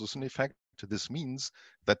in the Josephson effect, this means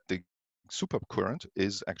that the supercurrent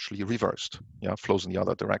is actually reversed, yeah, flows in the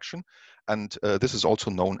other direction. And this is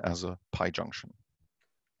also known as a pi junction,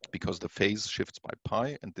 because the phase shifts by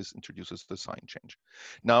pi, and this introduces the sign change.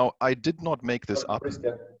 Now, I did not make this up.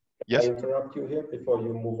 Christian, yes? I interrupt you here before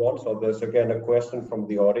you move on. So there's again a question from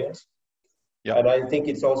the audience. Yeah. And I think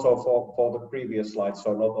it's also for the previous slide,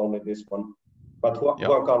 so not only this one. But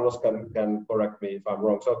Juan Carlos can correct me if I'm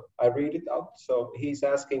wrong. So I read it out. So he's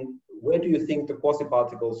asking, where do you think the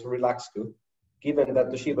quasi-particles relax to, given that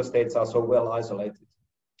the Shiba states are so well isolated?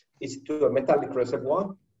 Is it to a metallic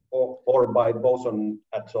reservoir or by boson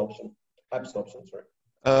absorption?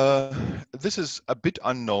 This is a bit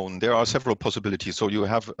unknown. There are several possibilities. So you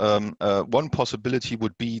have one possibility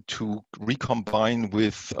would be to recombine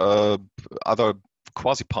with other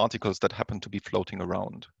quasi-particles that happen to be floating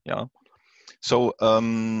around. Yeah. So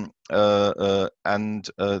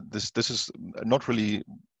this is not really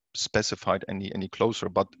specified any closer,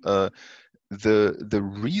 but the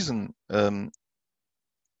reason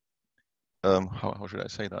how should I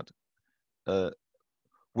say that?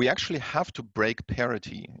 We actually have to break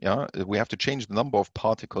parity. Yeah, we have to change the number of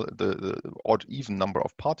particles, the odd even number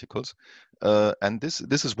of particles, and this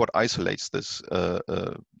is what isolates this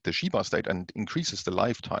the Shiba state and increases the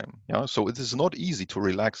lifetime. Yeah, so it is not easy to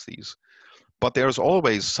relax these. But there's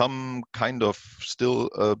always some kind of still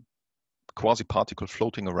quasi-particle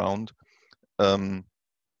floating around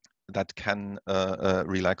that can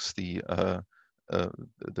relax the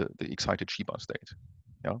excited Shiba state.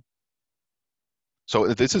 Yeah.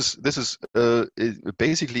 So this is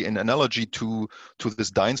basically an analogy to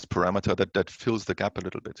this Dines parameter that fills the gap a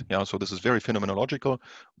little bit. Yeah. So this is very phenomenological.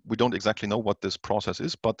 We don't exactly know what this process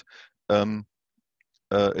is, but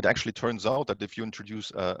it actually turns out that if you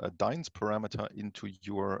introduce a Dines parameter into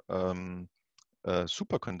your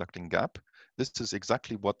superconducting gap, this is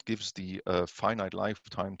exactly what gives the finite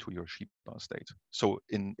lifetime to your Shiba state. So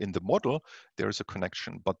in the model, there is a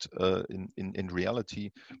connection, but in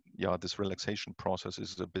reality, yeah, this relaxation process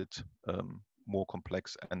is a bit more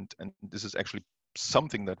complex, and this is actually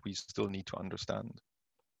something that we still need to understand.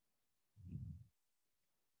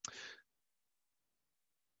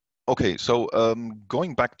 Okay, so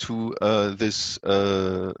going back to this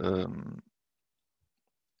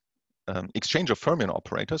exchange of fermion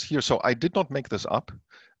operators here. So I did not make this up.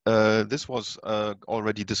 This was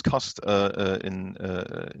already discussed in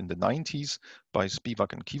the 90s by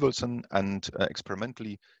Spivak and Kivelson, and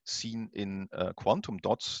experimentally seen in quantum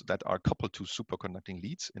dots that are coupled to superconducting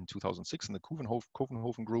leads in 2006 in the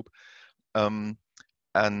Covenhofen group.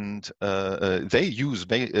 And they use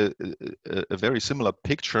a very similar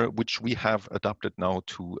picture, which we have adapted now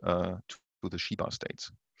to the Shiba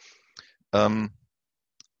states.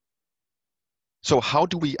 So how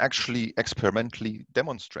do we actually experimentally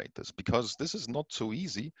demonstrate this? Because this is not so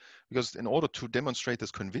easy, because in order to demonstrate this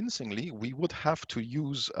convincingly, we would have to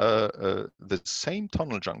use the same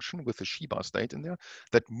tunnel junction with the Shiba state in there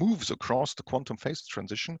that moves across the quantum phase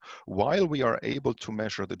transition while we are able to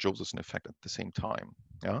measure the Josephson effect at the same time.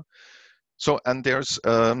 Yeah. So, and there's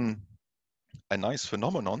a nice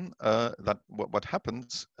phenomenon that what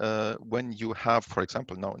happens when you have, for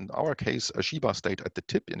example, now in our case, a Shiba state at the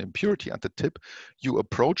tip, an impurity at the tip, you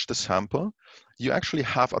approach the sample, you actually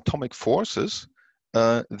have atomic forces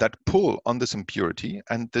that pull on this impurity,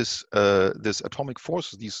 and this atomic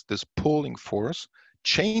force, this pulling force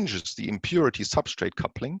changes the impurity substrate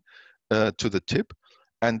coupling to the tip,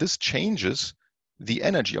 and this changes the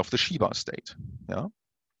energy of the Shiba state. Yeah.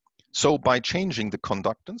 So by changing the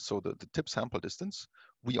conductance, so the tip sample distance,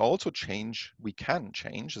 we can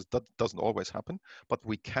change, that doesn't always happen, but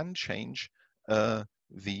we can change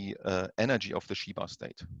the energy of the Shiba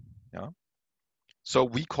state. Yeah. So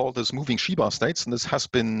we call this moving Shiba states, and this has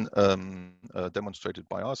been demonstrated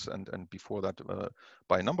by us, and before that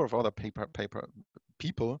by a number of other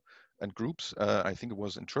people and groups. I think it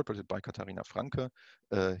was interpreted by Katharina Franke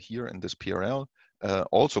here in this PRL.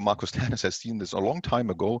 Also, Markus Ternes has seen this a long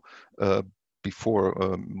time ago, before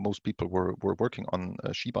most people were working on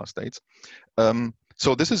Shiba states.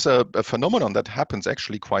 So this is a phenomenon that happens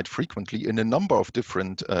actually quite frequently in a number of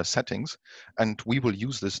different settings, and we will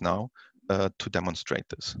use this now to demonstrate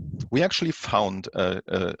this. We actually found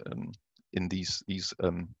in these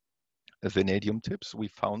vanadium tips, we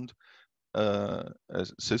found a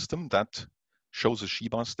system that shows a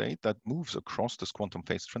Shiba state that moves across this quantum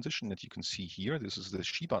phase transition that you can see here. This is the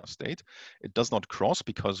Shiba state. It does not cross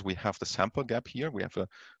because we have the sample gap here. We have a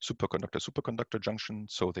superconductor junction,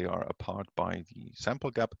 so they are apart by the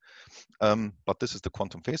sample gap. But this is the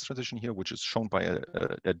quantum phase transition here, which is shown by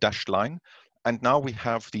a dashed line. And now we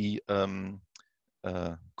have the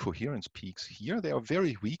coherence peaks here. They are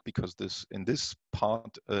very weak because in this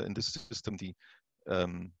system, the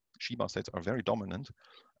Shiba states are very dominant.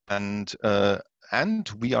 And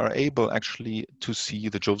we are able actually to see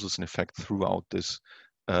the Josephson effect throughout this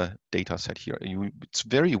data set here. It's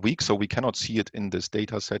very weak, so we cannot see it in this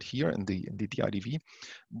data set here in the DIDV,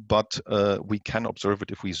 but we can observe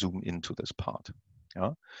it if we zoom into this part.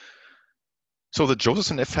 Yeah. So the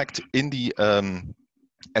Josephson effect in the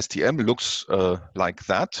STM looks like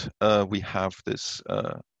that. We have this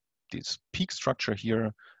peak structure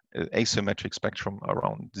here, asymmetric spectrum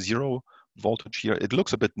around 0 voltage here. It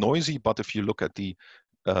looks a bit noisy, but if you look at the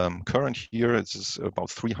current here, it's about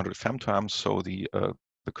 300 femtoamps, so the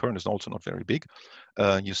current is also not very big.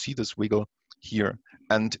 You see this wiggle here,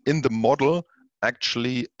 and in the model,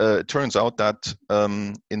 actually, it turns out that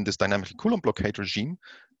in this dynamically Coulomb blockade regime,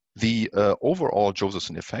 the overall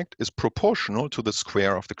Josephson effect is proportional to the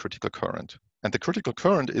square of the critical current. And the critical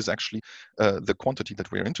current is actually the quantity that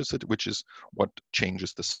we're interested in, which is what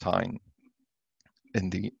changes the sign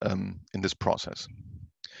in this process.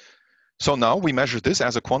 So now we measure this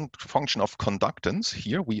as a function of conductance.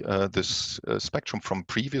 Here, this spectrum from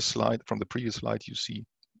the previous slide you see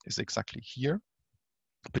is exactly here,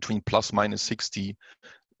 between plus minus 60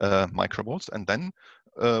 microvolts, and then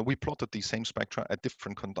we plotted the same spectra at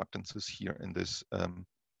different conductances here in this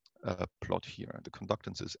plot here. The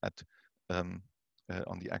conductance is at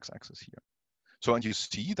on the x-axis here. So, and you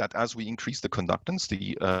see that as we increase the conductance,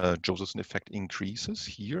 the Josephson effect increases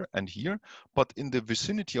here and here, but in the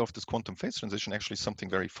vicinity of this quantum phase transition, actually something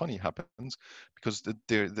very funny happens, because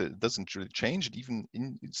it doesn't really change.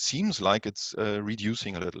 It seems like it's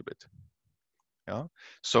reducing a little bit. Yeah.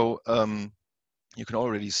 So you can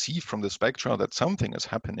already see from the spectra that something is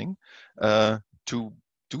happening. To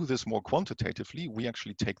do this more quantitatively, we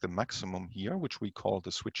actually take the maximum here, which we call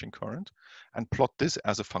the switching current, and plot this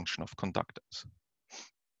as a function of conductance.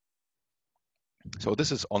 So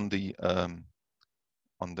this is on the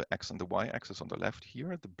x and the y axis on the left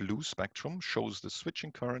here. The blue spectrum shows the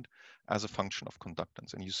switching current as a function of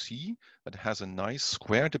conductance. And you see that it has a nice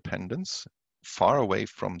square dependence far away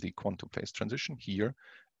from the quantum phase transition here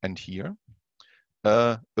and here.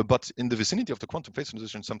 But in the vicinity of the quantum phase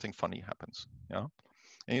transition, something funny happens. Yeah.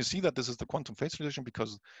 And you see that this is the quantum phase transition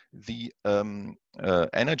because the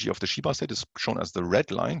energy of the Shiba state is shown as the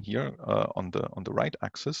red line here on the right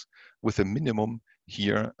axis, with a minimum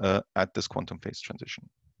here at this quantum phase transition.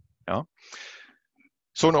 Yeah.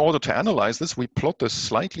 So in order to analyze this, we plot this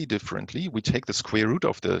slightly differently. We take the square root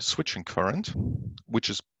of the switching current,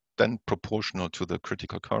 which is then proportional to the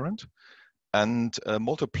critical current, and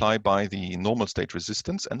multiply by the normal state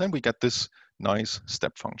resistance, and then we get this nice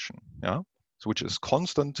step function. Yeah. Which is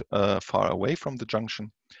constant far away from the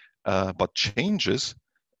junction, but changes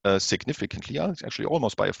significantly, actually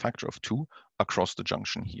almost by a factor of 2, across the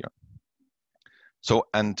junction here. So,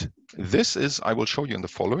 and this is, I will show you in the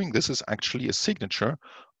following, this is actually a signature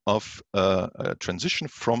of a transition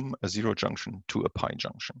from a 0 junction to a pi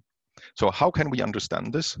junction. So how can we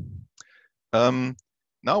understand this?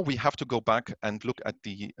 Now we have to go back and look at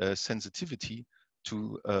the sensitivity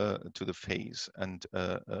to the phase and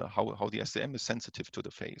how the STM is sensitive to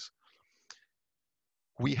the phase.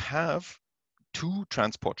 We have 2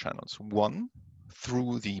 transport channels. One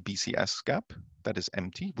through the BCS gap that is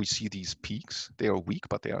empty. We see these peaks. They are weak,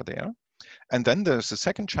 but they are there. And then there's a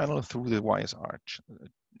second channel through the YSR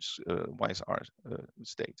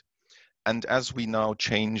state. And as we now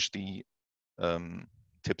change the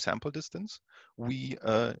tip sample distance, we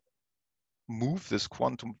move the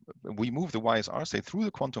YSR state through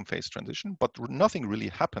the quantum phase transition, but nothing really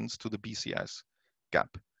happens to the BCS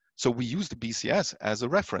gap. So we use the BCS as a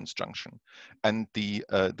reference junction, and the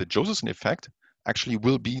Josephson effect actually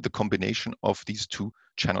will be the combination of these two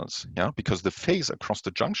channels, yeah, because the phase across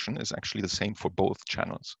the junction is actually the same for both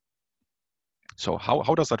channels. So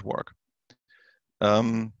how does that work?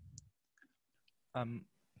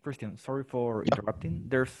 Christian, sorry for interrupting.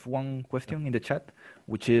 There's one question in the chat,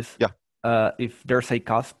 which is if there's a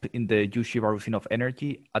cusp in the U-Shiba-Rusin of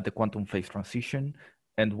energy at the quantum phase transition,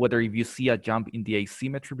 and whether if you see a jump in the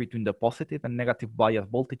asymmetry between the positive and negative bias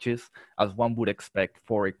voltages as one would expect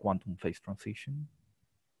for a quantum phase transition.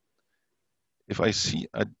 If I see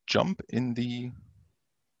a jump in the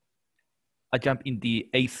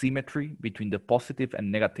asymmetry between the positive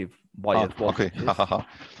and negative bias voltages.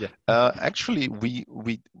 Okay. Actually,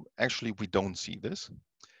 we don't see this,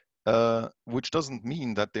 which doesn't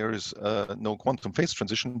mean that there is no quantum phase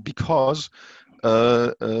transition, because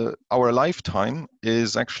our lifetime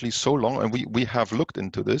is actually so long, and we have looked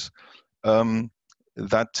into this,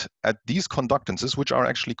 that at these conductances, which are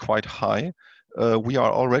actually quite high, we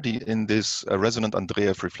are already in this resonant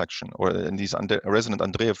Andreev reflection, or in this resonant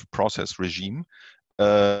Andreev process regime,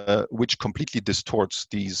 which completely distorts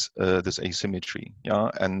these this asymmetry. Yeah,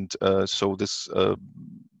 and so this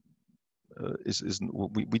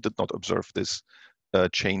we did not observe this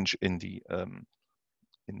change in the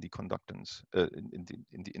conductance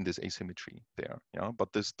in this asymmetry there. Yeah,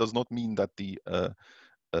 but this does not mean that the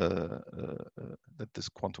that this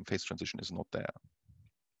quantum phase transition is not there.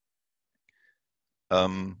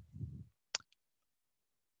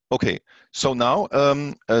 Okay, so now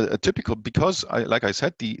a typical, because like I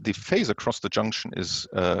said, the phase across the junction is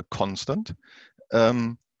constant.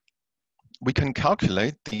 We can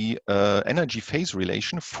calculate the energy phase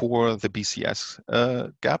relation for the BCS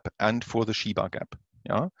gap and for the Shiba gap,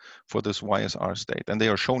 yeah, for this YSR state, and they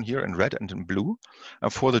are shown here in red and in blue.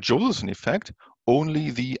 And for the Josephson effect, only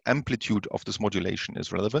the amplitude of this modulation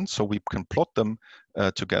is relevant, so we can plot them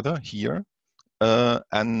together here.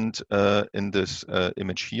 And in this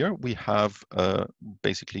image here, we have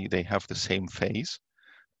basically they have the same phase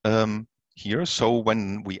here. So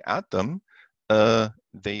when we add them,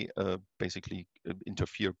 they basically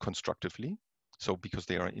interfere constructively. So because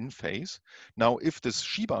they are in phase. Now, if this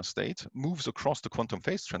Shiba state moves across the quantum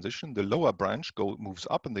phase transition, the lower branch moves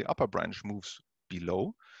up and the upper branch moves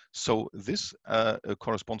below. So this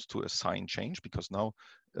corresponds to a sign change, because now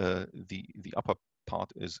the upper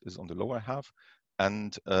part is on the lower half,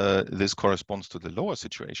 and this corresponds to the lower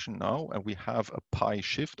situation now, and we have a pi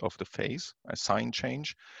shift of the phase, a sign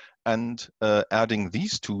change, and adding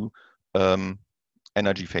these two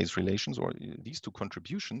energy phase relations, or these two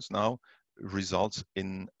contributions, now results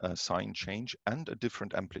in a sign change and a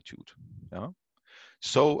different amplitude. Yeah.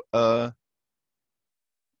 So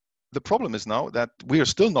the problem is now that we are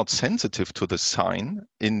still not sensitive to the sign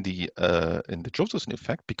in the Josephson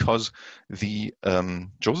effect, because the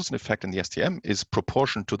Josephson effect in the STM is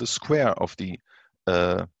proportional to the square of the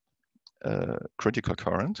critical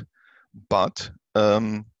current, but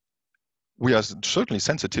we are certainly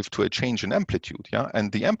sensitive to a change in amplitude, yeah,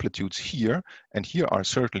 and the amplitudes here and here are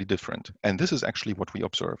certainly different, and this is actually what we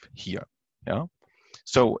observe here, yeah.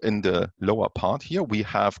 So in the lower part here we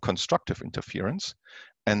have constructive interference.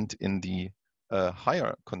 And in the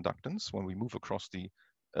higher conductance, when we move across the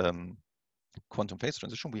quantum phase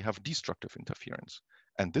transition, we have destructive interference,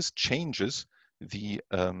 and this changes the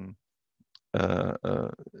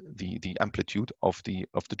amplitude of the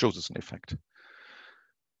Josephson effect.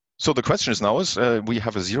 So the question is now we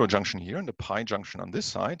have a zero junction here and a pi junction on this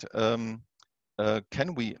side.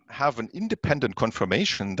 Can we have an independent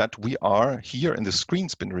confirmation that we are here in the screen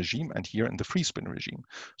spin regime and here in the free spin regime?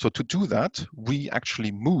 So to do that, we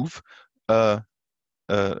actually move,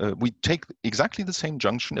 we take exactly the same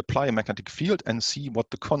junction, apply a magnetic field, and see what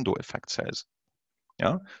the Kondo effect says.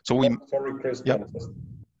 Yeah. So we. Sorry, Christian.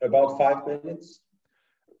 Yeah. About 5 minutes.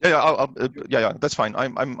 Yeah, that's fine.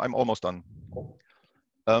 I'm almost done. Cool.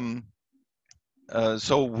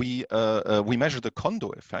 So we measure the Kondo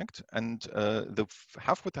effect, and the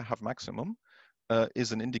half width half maximum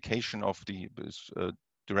is an indication of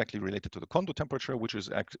directly related to the Kondo temperature, which is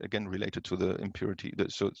again related to the impurity,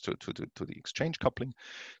 to the exchange coupling.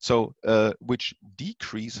 So which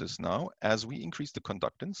decreases now as we increase the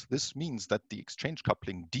conductance. This means that the exchange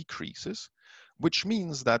coupling decreases, which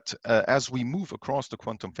means that as we move across the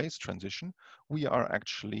quantum phase transition, we are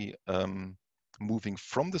actually moving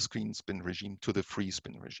from the screen spin regime to the free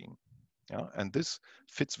spin regime. Yeah, and this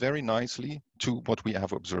fits very nicely to what we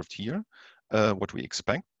have observed here. what we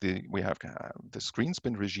expect. We have the screen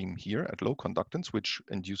spin regime here at low conductance, which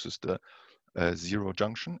induces the zero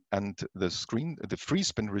junction, and the free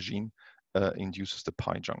spin regime induces the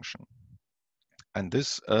pi junction. And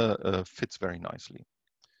this fits very nicely.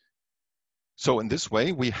 So in this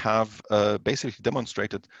way, we have basically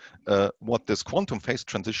demonstrated what this quantum phase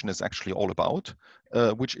transition is actually all about,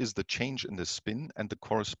 which is the change in the spin and the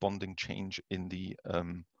corresponding change in the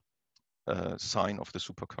sign of the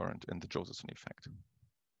supercurrent in the Josephson effect.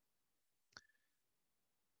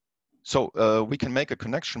 So we can make a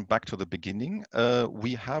connection back to the beginning.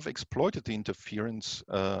 We have exploited the interference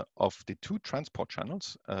of the two transport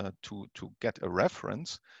channels to get a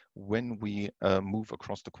reference when we move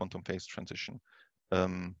across the quantum phase transition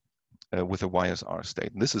with a YSR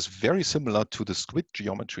state. And this is very similar to the squid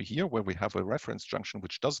geometry here, where we have a reference junction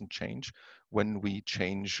which doesn't change when we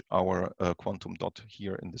change our quantum dot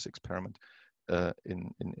here in this experiment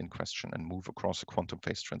in question and move across a quantum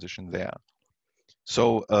phase transition there.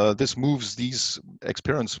 So this moves these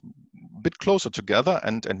experiments a bit closer together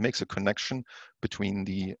and makes a connection between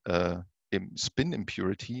the spin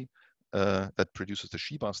impurity that produces the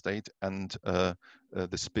Shiba state and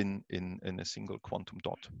the spin in a single quantum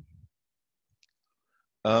dot.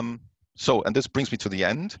 And this brings me to the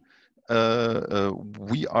end.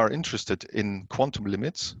 We are interested in quantum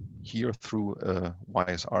limits here through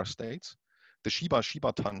YSR states. The Shiba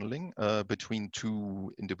tunneling between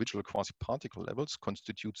two individual quasi-particle levels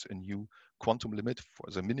constitutes a new quantum limit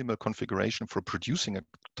for the minimal configuration for producing a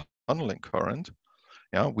tunneling current.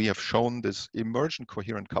 Yeah, we have shown this emergent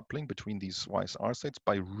coherent coupling between these YSR states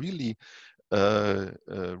by really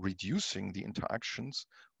reducing the interactions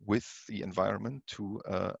with the environment to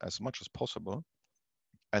as much as possible.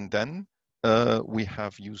 And then we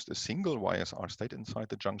have used a single YSR state inside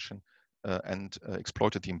the junction and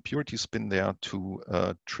exploited the impurity spin there to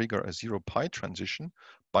trigger a zero pi transition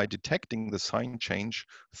by detecting the sign change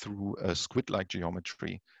through a squid-like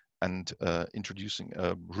geometry and introducing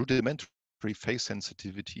a rudimentary phase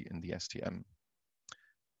sensitivity in the STM.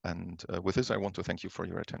 And with this, I want to thank you for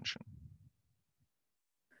your attention.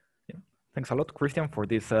 Yeah. Thanks a lot, Christian, for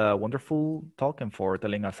this wonderful talk and for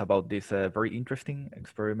telling us about these very interesting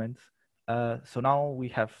experiments. So now we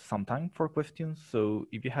have some time for questions. So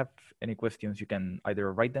if you have any questions, you can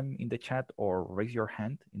either write them in the chat or raise your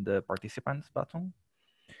hand in the participants button.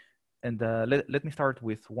 And let me start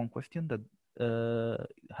with one question that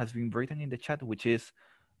has been written in the chat, which is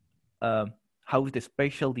how the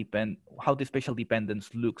spatial dependence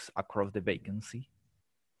looks across the vacancy.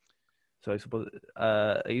 So I suppose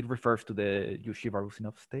it refers to the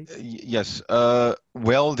Yusheva-Rusinov state? Yes.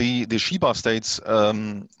 Well, the Shiba states,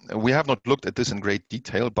 we have not looked at this in great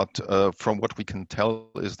detail, but from what we can tell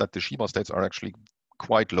is that the Shiba states are actually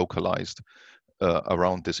quite localized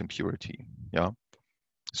around this impurity. Yeah.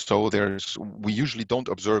 So we usually don't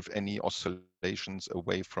observe any oscillations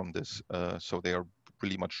away from this. So they are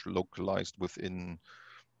really much localized within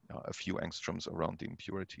a few angstroms around the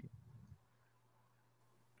impurity.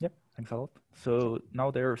 Yep, thanks a lot. So now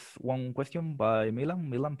there's one question by Milan.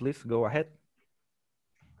 Milan, please go ahead.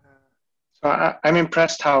 So I'm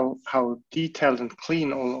impressed how detailed and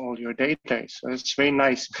clean all your data is. So it's very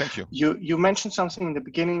nice. Thank you. You mentioned something in the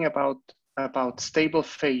beginning about stable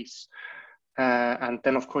phase, and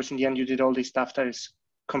then of course in the end you did all this stuff that is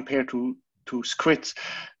compared to squids.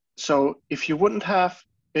 So if you wouldn't have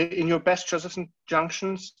in your best Josephson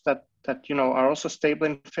junctions that are also stable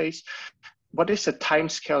in phase, what is the time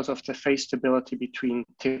scales of the phase stability between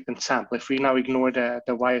tip and sample if we now ignore the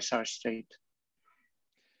YSR state?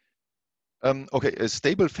 Okay, a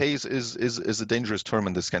stable phase is a dangerous term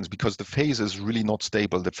in this sense because the phase is really not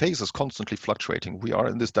stable. The phase is constantly fluctuating. We are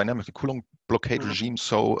in this dynamic Coulomb blockade regime,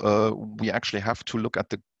 so we actually have to look at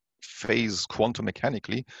the phase quantum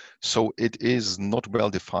mechanically. So it is not well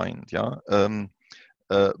defined. Yeah,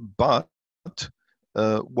 but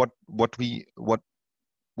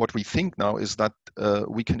what we think now is that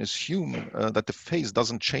we can assume that the phase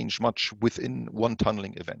doesn't change much within one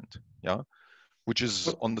tunneling event. Yeah. Which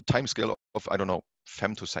is on the time scale of, I don't know,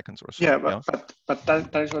 femtoseconds or so. Yeah, but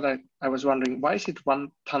that is what I was wondering. Why is it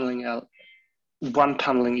one tunneling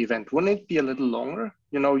event? Wouldn't it be a little longer?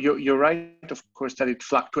 You're right, of course, that it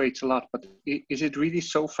fluctuates a lot, but is it really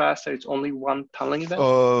so fast that it's only one tunneling event?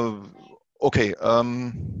 Okay.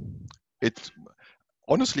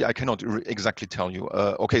 Honestly, I cannot exactly tell you.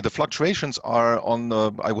 Okay, the fluctuations are on,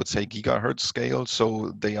 I would say, gigahertz scale,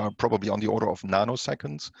 so they are probably on the order of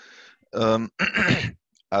nanoseconds.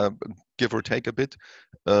 Give or take a bit,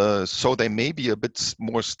 so they may be a bit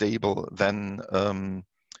more stable than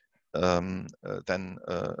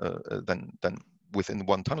within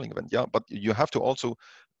one tunneling event. Yeah, but you have to also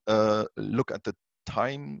look at the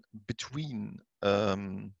time between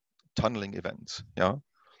tunneling events. Yeah,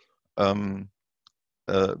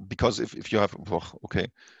 because if you have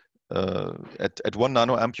at 1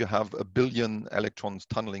 nanoamp you have 1 billion electrons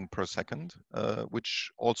tunneling per second,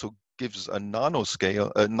 which also gives a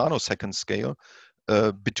nanosecond scale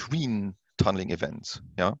between tunneling events.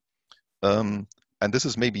 Yeah. And this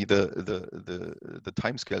is maybe the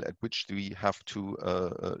time scale at which we have to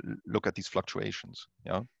look at these fluctuations.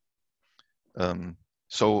 Yeah.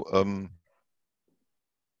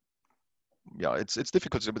 Yeah, it's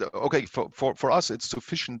difficult. But okay, for us, it's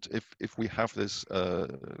sufficient if we have this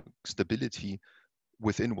stability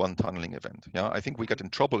within one tunneling event. Yeah, I think we get in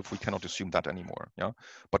trouble if we cannot assume that anymore. Yeah,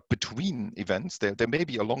 but between events, there may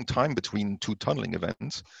be a long time between two tunneling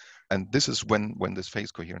events, and this is when this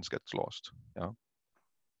phase coherence gets lost. Yeah.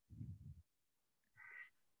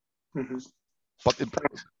 Mm-hmm. But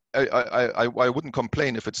I wouldn't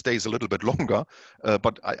complain if it stays a little bit longer,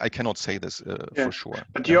 but I cannot say this for sure.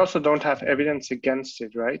 But you also don't have evidence against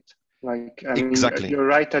it, right? Like, I mean, exactly. You're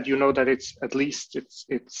right that you know that it's at least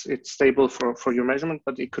it's stable for your measurement,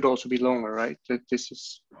 but it could also be longer, right? That this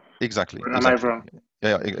is exactly. Am I wrong?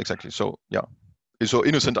 Yeah, exactly. So yeah, so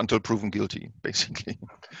innocent until proven guilty, basically.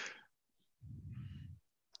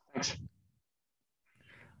 Thanks.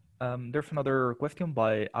 There's another question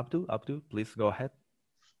by Abdu. Abdu, please go ahead.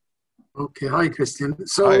 Okay, hi Christian.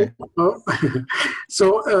 So,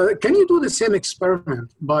 can you do the same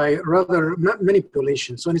experiment by rather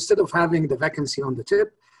manipulation? So instead of having the vacancy on the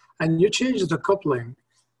tip, and you change the coupling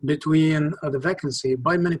between the vacancy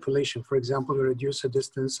by manipulation, for example, you reduce the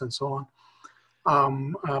distance and so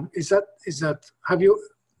on. Is that have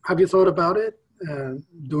you thought about it?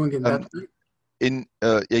 Doing it that way?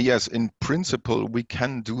 Yes, in principle, we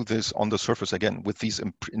can do this on the surface again with these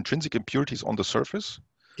intrinsic impurities on the surface.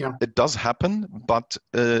 Yeah. It does happen, but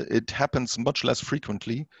it happens much less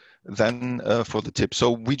frequently than for the tip.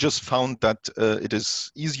 So we just found that it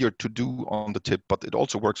is easier to do on the tip, but it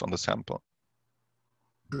also works on the sample.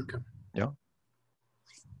 Okay. Yeah.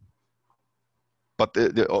 But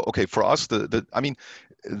okay, for us, I mean,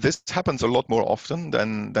 this happens a lot more often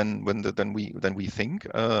than we think.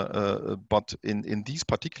 But in these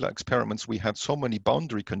particular experiments, we had so many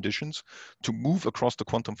boundary conditions to move across the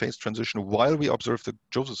quantum phase transition while we observe the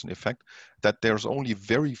Josephson effect, that there's only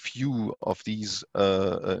very few of these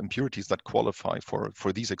impurities that qualify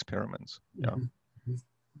for these experiments. Yeah. Mm-hmm.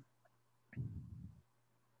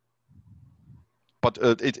 But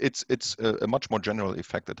it's a much more general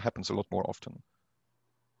effect that happens a lot more often.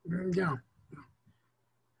 Yeah,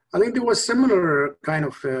 I think there was similar kind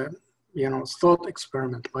of thought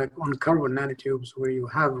experiment like on carbon nanotubes where you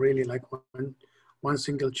have really like one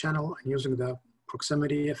single channel and using the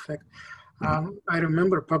proximity effect. I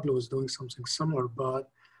remember Pablo was doing something similar, but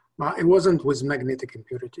it wasn't with magnetic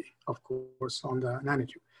impurity, of course, on the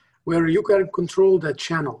nanotube, where you can control the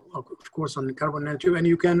channel, of course, on the carbon nanotube, and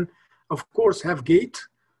you can, of course, have gate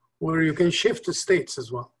where you can shift the states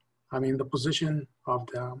as well. I mean, the position of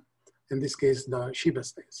the, in this case, the Shiba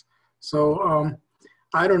states. So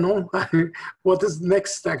I don't know what is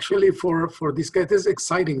next actually for this guy. It is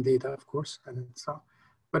exciting data, of course, and so,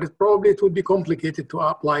 but it would be complicated to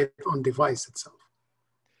apply it on device itself.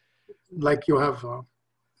 Like you have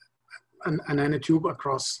an nanotube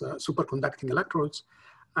across superconducting electrodes,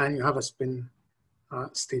 and you have a spin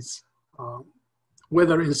states,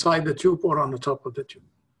 whether inside the tube or on the top of the tube.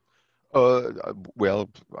 Well,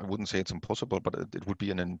 I wouldn't say it's impossible, but it would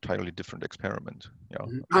be an entirely different experiment. Yeah.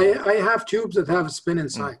 I have tubes that have spin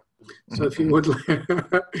inside. So if you would,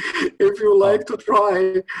 if you like to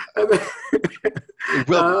try, I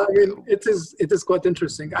mean, it is quite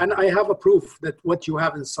interesting, and I have a proof that what you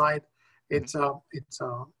have inside, it's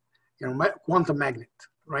quantum magnet,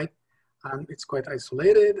 right? And it's quite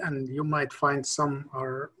isolated, and you might find some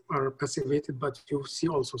are passivated, but you see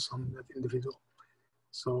also some that individual.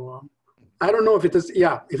 So I don't know if it is,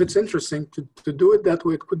 if it's interesting to do it that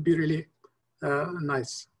way, it could be really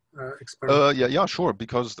nice experiment. Yeah, sure,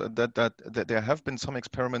 because that there have been some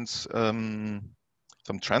experiments,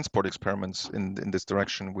 some transport experiments in this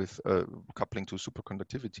direction with coupling to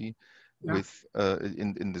superconductivity, with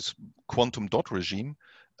in this quantum dot regime.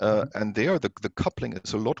 And there, the coupling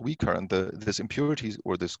is a lot weaker, and this impurities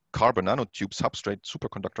or this carbon nanotube substrate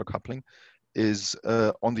superconductor coupling is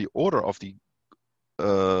on the order of the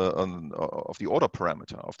order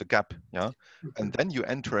parameter of the gap, and then you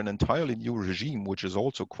enter an entirely new regime, which is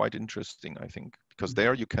also quite interesting, I think, because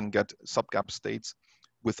there you can get subgap states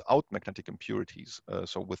without magnetic impurities,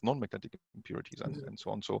 so with non-magnetic impurities and so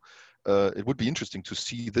on. So it would be interesting to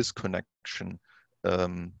see this connection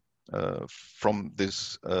from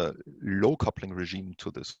this low coupling regime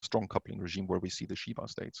to this strong coupling regime where we see the Shiva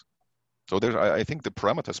states. So there, I think the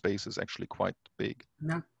parameter space is actually quite big,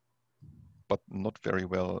 but not very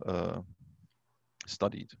well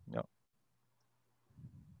studied. Yeah.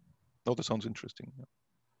 No, that sounds interesting. Yeah.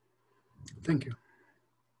 Thank you.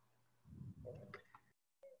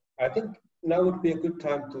 I think now would be a good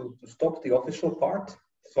time to stop the official part.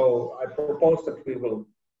 So I propose that we will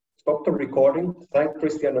stop the recording. Thank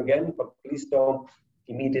Christian again, but please don't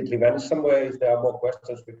immediately vanish somewhere. If there are more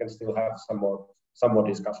questions, we can still have some more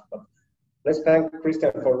discussion. But let's thank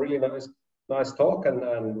Christian for a really nice talk,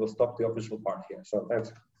 and we'll stop the official part here. So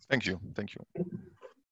thanks. Thank you. Thank you.